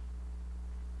mighty.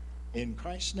 In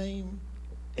Christ's name,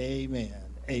 amen.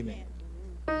 Amen.